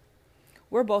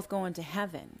 we're both going to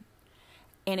heaven.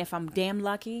 And if I'm damn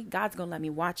lucky, God's going to let me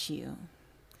watch you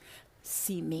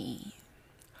see me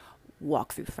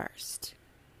walk through first.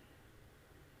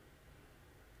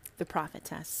 The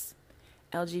prophetess,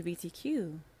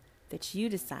 LGBTQ, that you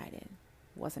decided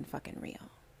wasn't fucking real.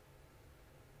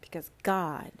 Because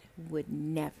God would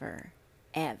never,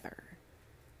 ever,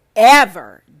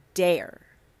 ever dare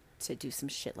to do some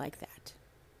shit like that.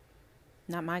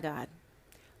 Not my God.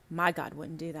 My God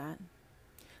wouldn't do that.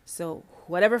 So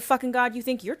whatever fucking God you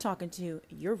think you're talking to,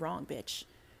 you're wrong, bitch.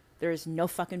 There is no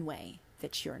fucking way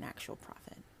that you're an actual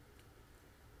prophet.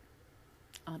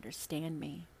 Understand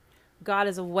me. God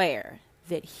is aware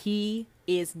that he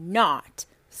is not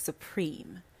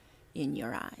supreme in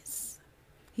your eyes.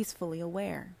 He's fully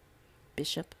aware,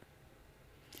 Bishop.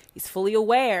 He's fully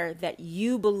aware that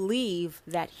you believe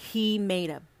that he made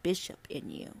a bishop in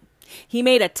you. He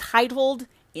made a titled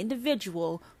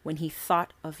individual when he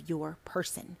thought of your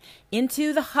person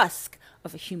into the husk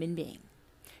of a human being.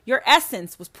 Your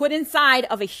essence was put inside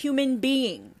of a human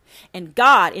being, and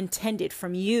God intended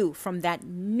from you, from that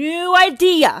new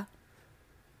idea,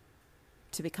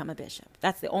 to become a bishop.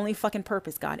 That's the only fucking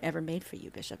purpose God ever made for you,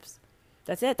 bishops.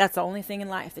 That's it. That's the only thing in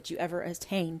life that you ever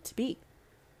attained to be.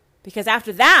 Because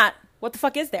after that, what the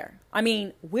fuck is there? I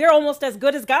mean, we're almost as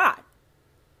good as God.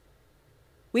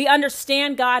 We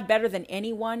understand God better than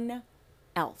anyone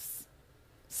else.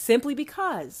 Simply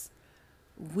because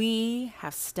we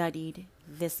have studied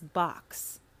this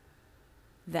box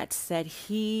that said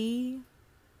he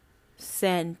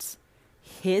sent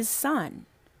his son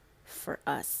for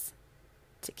us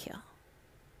to kill.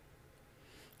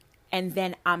 And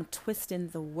then I'm twisting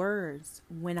the words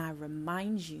when I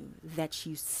remind you that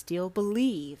you still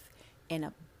believe in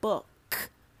a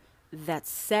book that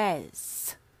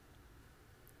says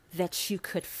that you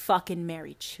could fucking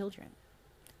marry children.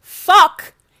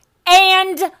 Fuck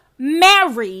and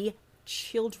marry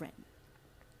children.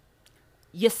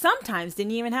 You sometimes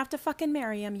didn't even have to fucking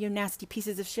marry them, you nasty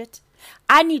pieces of shit.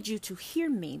 I need you to hear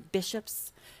me,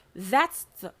 bishops. That's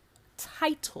the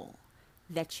title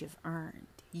that you've earned.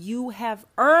 You have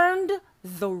earned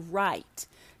the right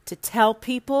to tell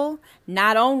people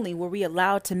not only were we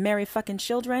allowed to marry fucking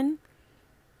children,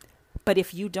 but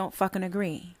if you don't fucking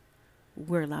agree,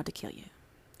 we're allowed to kill you.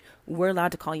 We're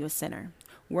allowed to call you a sinner.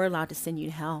 We're allowed to send you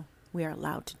to hell. We are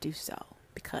allowed to do so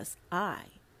because I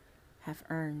have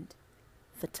earned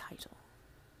the title.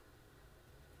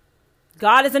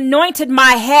 God has anointed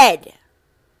my head.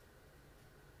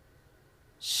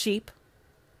 Sheep,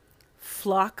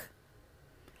 flock,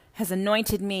 has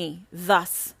anointed me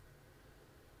thus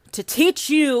to teach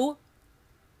you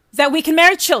that we can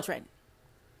marry children.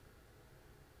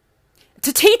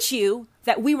 To teach you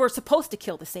that we were supposed to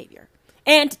kill the Savior.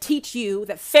 And to teach you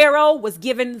that Pharaoh was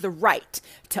given the right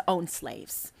to own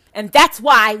slaves. And that's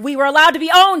why we were allowed to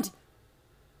be owned.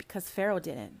 Because Pharaoh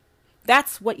didn't.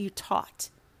 That's what you taught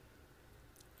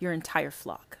your entire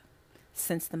flock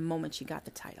since the moment you got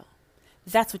the title.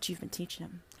 That's what you've been teaching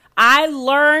them. I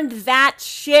learned that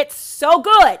shit so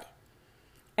good.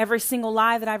 Every single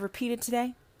lie that I've repeated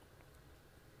today.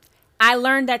 I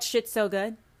learned that shit so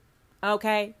good.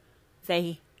 Okay?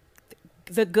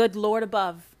 The good Lord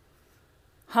above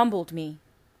humbled me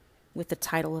with the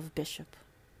title of bishop.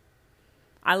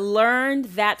 I learned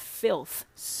that filth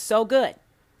so good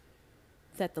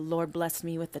that the Lord blessed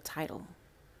me with the title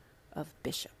of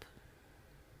bishop.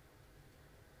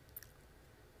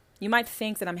 You might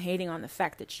think that I'm hating on the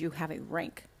fact that you have a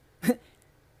rank.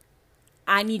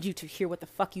 I need you to hear what the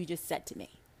fuck you just said to me.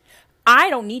 I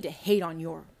don't need to hate on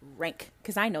your rank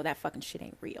because I know that fucking shit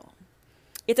ain't real.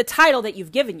 It's a title that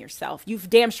you've given yourself. You've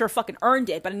damn sure fucking earned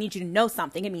it, but I need you to know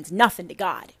something. It means nothing to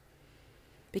God.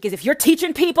 Because if you're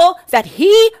teaching people that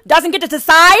he doesn't get to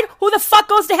decide who the fuck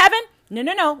goes to heaven,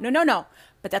 no.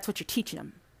 But that's what you're teaching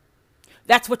them.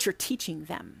 That's what you're teaching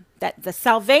them. That the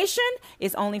salvation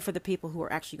is only for the people who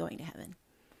are actually going to heaven.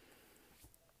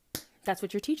 That's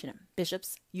what you're teaching them,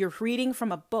 bishops. You're reading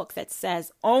from a book that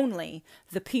says only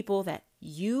the people that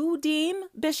you deem,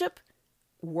 bishop,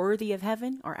 worthy of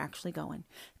heaven are actually going.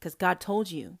 Because God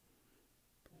told you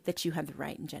that you have the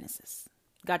right in Genesis.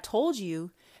 God told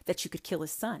you that you could kill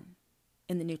his son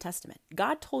in the New Testament.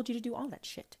 God told you to do all that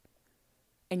shit.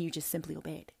 And you just simply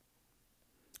obeyed.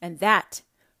 And that,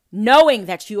 knowing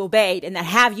that you obeyed and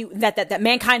that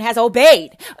mankind has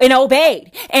obeyed.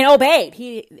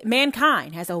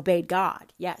 Mankind has obeyed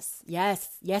God. Yes, he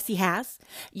has.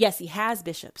 Yes, he has,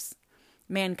 bishops.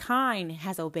 Mankind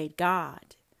has obeyed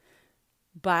God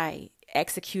by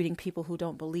executing people who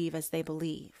don't believe as they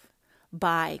believe,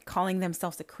 by calling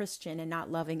themselves a Christian and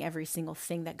not loving every single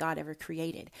thing that God ever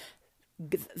created.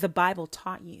 The Bible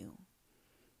taught you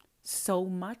so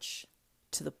much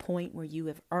to the point where you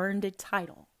have earned a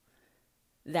title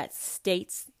that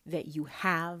states that you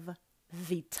have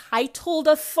the titled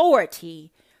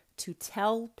authority to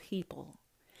tell people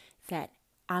that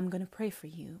I'm going to pray for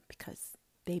you because,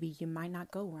 baby, you might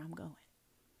not go where I'm going.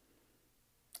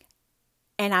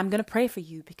 And I'm going to pray for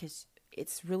you because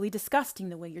it's really disgusting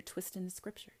the way you're twisting the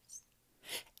scriptures.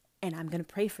 And I'm going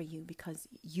to pray for you because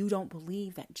you don't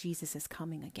believe that Jesus is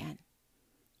coming again.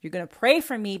 You're going to pray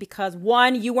for me because,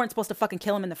 one, you weren't supposed to fucking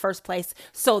kill him in the first place.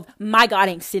 So my God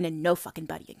ain't sending no fucking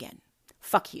buddy again.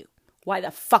 Fuck you. Why the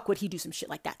fuck would he do some shit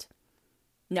like that?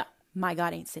 No, my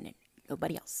God ain't sending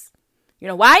nobody else. You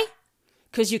know why?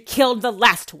 Because you killed the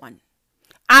last one.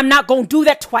 I'm not going to do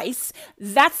that twice.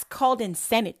 That's called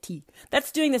insanity.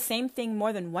 That's doing the same thing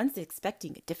more than once,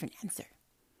 expecting a different answer.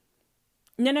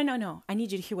 No. I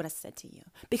need you to hear what I said to you.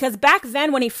 Because back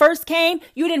then when he first came,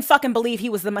 you didn't fucking believe he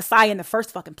was the Messiah in the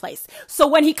first fucking place. So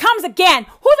when he comes again,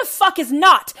 who the fuck is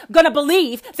not going to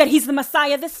believe that he's the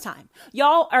Messiah this time?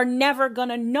 Y'all are never going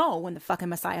to know when the fucking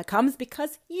Messiah comes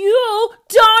because you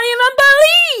don't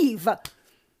even believe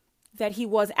that he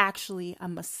was actually a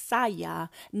Messiah,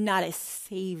 not a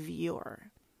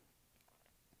savior.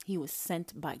 He was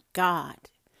sent by God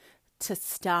to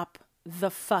stop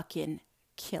the fucking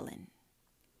killing,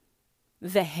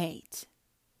 the hate,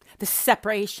 the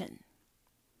separation,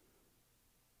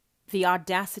 the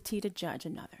audacity to judge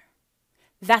another.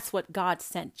 That's what God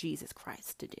sent Jesus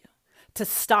Christ to do. to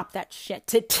stop that shit,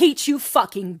 to teach you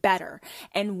fucking better.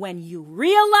 And when you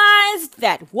realized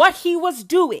that what he was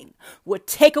doing would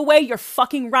take away your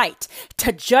fucking right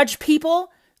to judge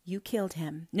people, you killed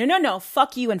him. No.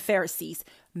 Fuck you and Pharisees.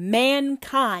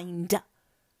 Mankind.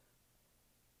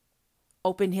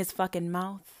 Open his fucking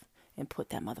mouth and put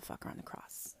that motherfucker on the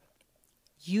cross.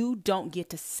 You don't get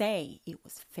to say it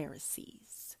was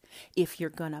Pharisees if you're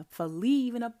gonna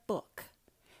believe in a book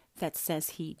that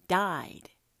says he died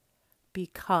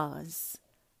because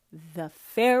the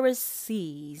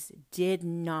Pharisees did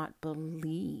not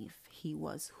believe he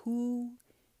was who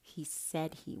he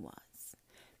said he was.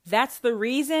 That's the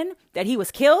reason that he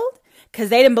was killed? Because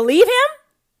they didn't believe him?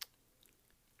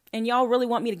 And y'all really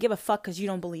want me to give a fuck because you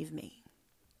don't believe me?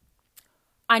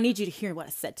 I need you to hear what I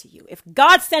said to you. If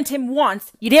God sent him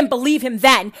once, you didn't believe him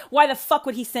then, why the fuck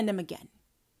would he send him again?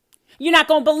 You're not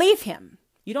going to believe him.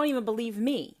 You don't even believe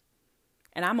me.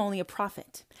 And I'm only a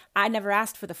prophet. I never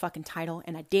asked for the fucking title,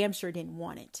 and I damn sure didn't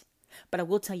want it. But I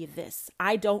will tell you this.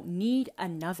 I don't need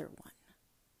another one.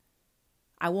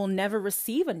 I will never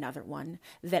receive another one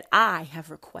that I have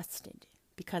requested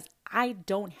because I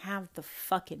don't have the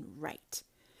fucking right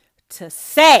to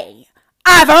say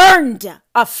I've earned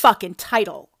a fucking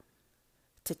title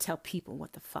to tell people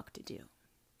what the fuck to do.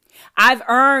 I've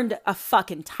earned a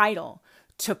fucking title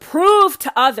to prove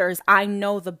to others I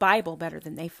know the Bible better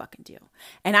than they fucking do.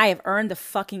 And I have earned the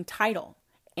fucking title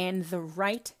and the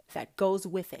right that goes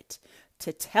with it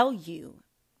to tell you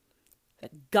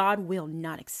that God will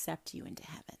not accept you into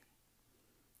heaven.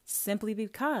 Simply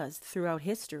because throughout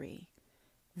history,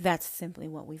 that's simply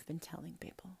what we've been telling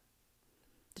people.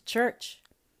 The church.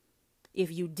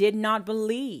 If you did not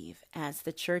believe as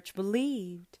the church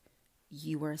believed,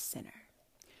 you were a sinner.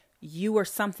 You were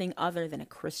something other than a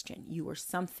Christian. You were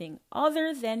something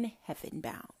other than heaven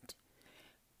bound.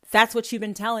 That's what you've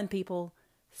been telling people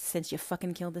since you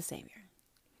fucking killed the Savior.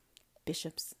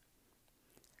 Bishops,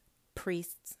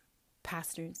 priests,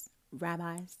 pastors,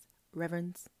 rabbis,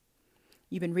 reverends.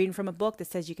 You've been reading from a book that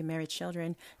says you can marry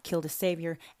children, kill the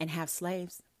Savior, and have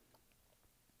slaves.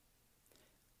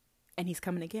 And he's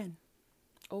coming again.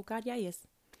 Oh, God, yeah, he is.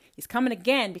 He's coming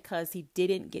again because he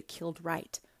didn't get killed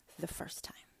right the first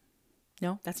time.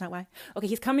 No, that's not why. Okay,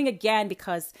 he's coming again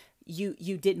because you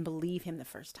didn't believe him the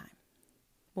first time.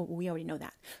 Well, we already know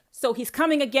that. So he's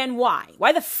coming again, why?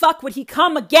 Why the fuck would he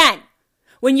come again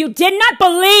when you did not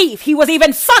believe he was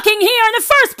even fucking here in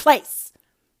the first place?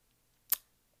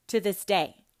 To this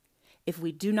day, if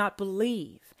we do not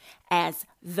believe as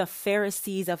the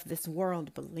Pharisees of this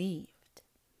world believed,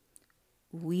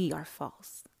 we are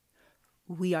false.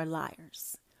 We are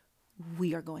liars.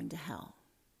 We are going to hell.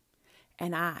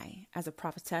 And I, as a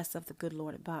prophetess of the good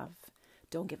Lord above,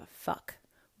 don't give a fuck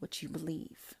what you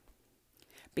believe.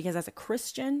 Because as a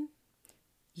Christian,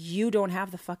 you don't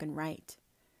have the fucking right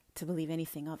to believe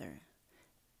anything other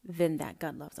than that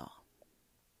God loves all.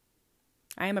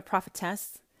 I am a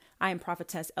prophetess. I am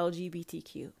prophetess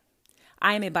LGBTQ.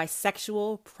 I am a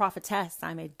bisexual prophetess.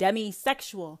 I'm a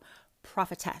demisexual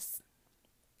prophetess.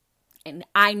 And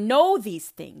I know these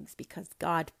things because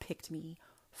God picked me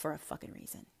for a fucking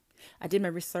reason. I did my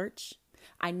research.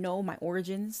 I know my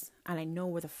origins. And I know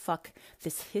where the fuck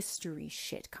this history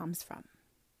shit comes from.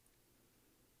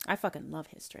 I fucking love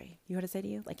history. You heard I say to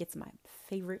you? Like, it's my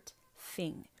favorite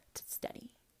thing to study.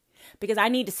 Because I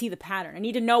need to see the pattern. I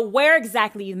need to know where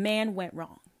exactly man went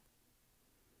wrong.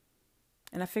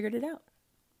 And I figured it out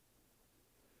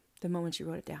the moment you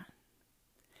wrote it down.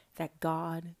 That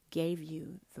God gave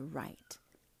you the right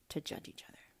to judge each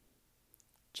other.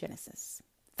 Genesis.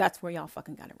 That's where y'all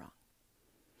fucking got it wrong.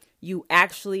 You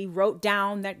actually wrote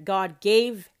down that God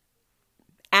gave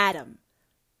Adam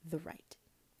the right.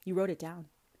 You wrote it down.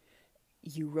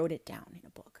 You wrote it down in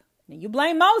a book. Now you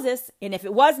blame Moses. And if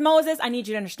it was Moses, I need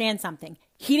you to understand something.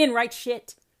 He didn't write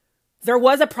shit. There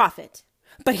was a prophet,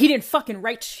 but he didn't fucking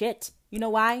write shit. You know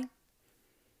why?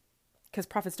 Because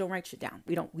prophets don't write shit down.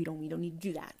 We don't need to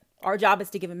do that. Our job is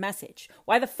to give a message.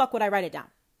 Why the fuck would I write it down?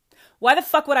 Why the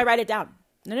fuck would I write it down?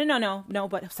 No,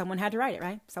 but someone had to write it,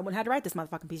 right? Someone had to write this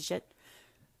motherfucking piece of shit.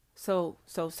 So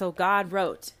God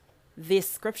wrote these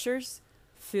scriptures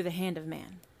through the hand of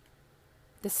man.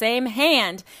 The same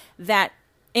hand that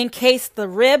encased the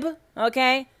rib,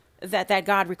 okay, that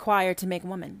God required to make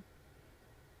woman.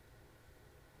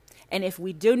 And if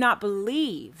we do not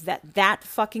believe that that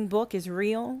fucking book is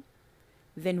real,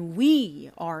 then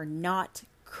we are not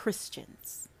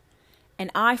Christians. And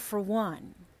I, for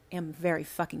one, am very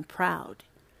fucking proud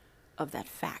of that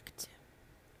fact.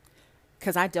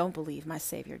 Because I don't believe my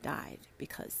Savior died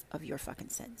because of your fucking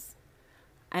sins.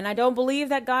 And I don't believe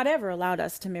that God ever allowed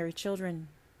us to marry children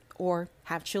or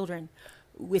have children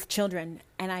with children.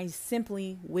 And I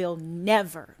simply will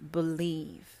never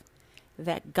believe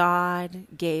that God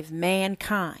gave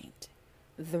mankind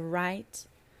the right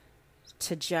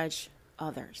to judge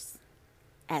others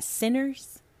as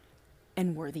sinners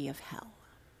and worthy of hell.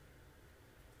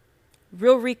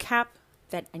 Real recap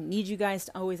that I need you guys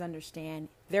to always understand.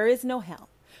 There is no hell.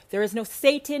 There is no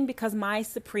Satan, because my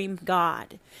supreme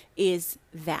God is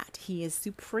that. He is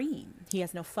supreme. He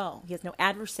has no foe. He has no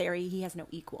adversary. He has no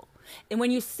equal. And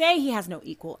when you say he has no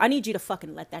equal, I need you to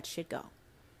fucking let that shit go.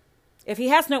 If he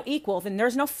has no equal, then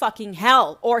there's no fucking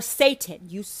hell or Satan.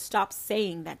 You stop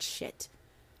saying that shit.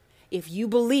 If you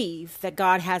believe that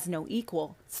God has no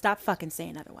equal, stop fucking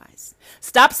saying otherwise.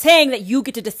 Stop saying that you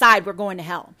get to decide we're going to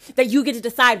hell, that you get to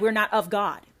decide we're not of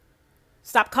God.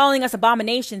 Stop calling us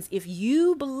abominations if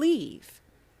you believe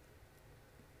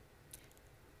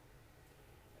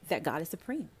that God is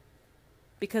supreme.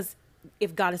 Because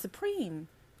if God is supreme,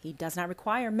 he does not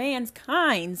require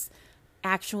mankind's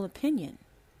actual opinion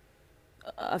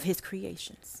of his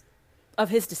creations, of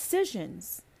his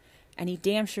decisions. And he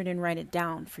damn sure didn't write it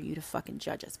down for you to fucking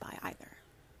judge us by either.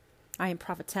 I am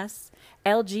prophetess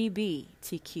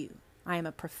LGBTQ. I am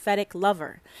a prophetic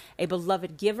lover, a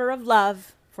beloved giver of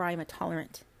love, for I am a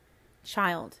tolerant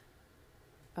child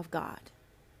of God.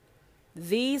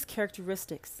 These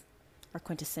characteristics are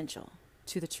quintessential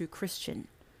to the true Christian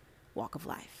walk of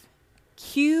life.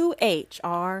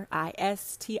 QHRISTIAN.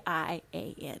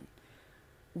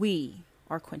 We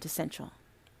are quintessential.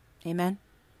 Amen.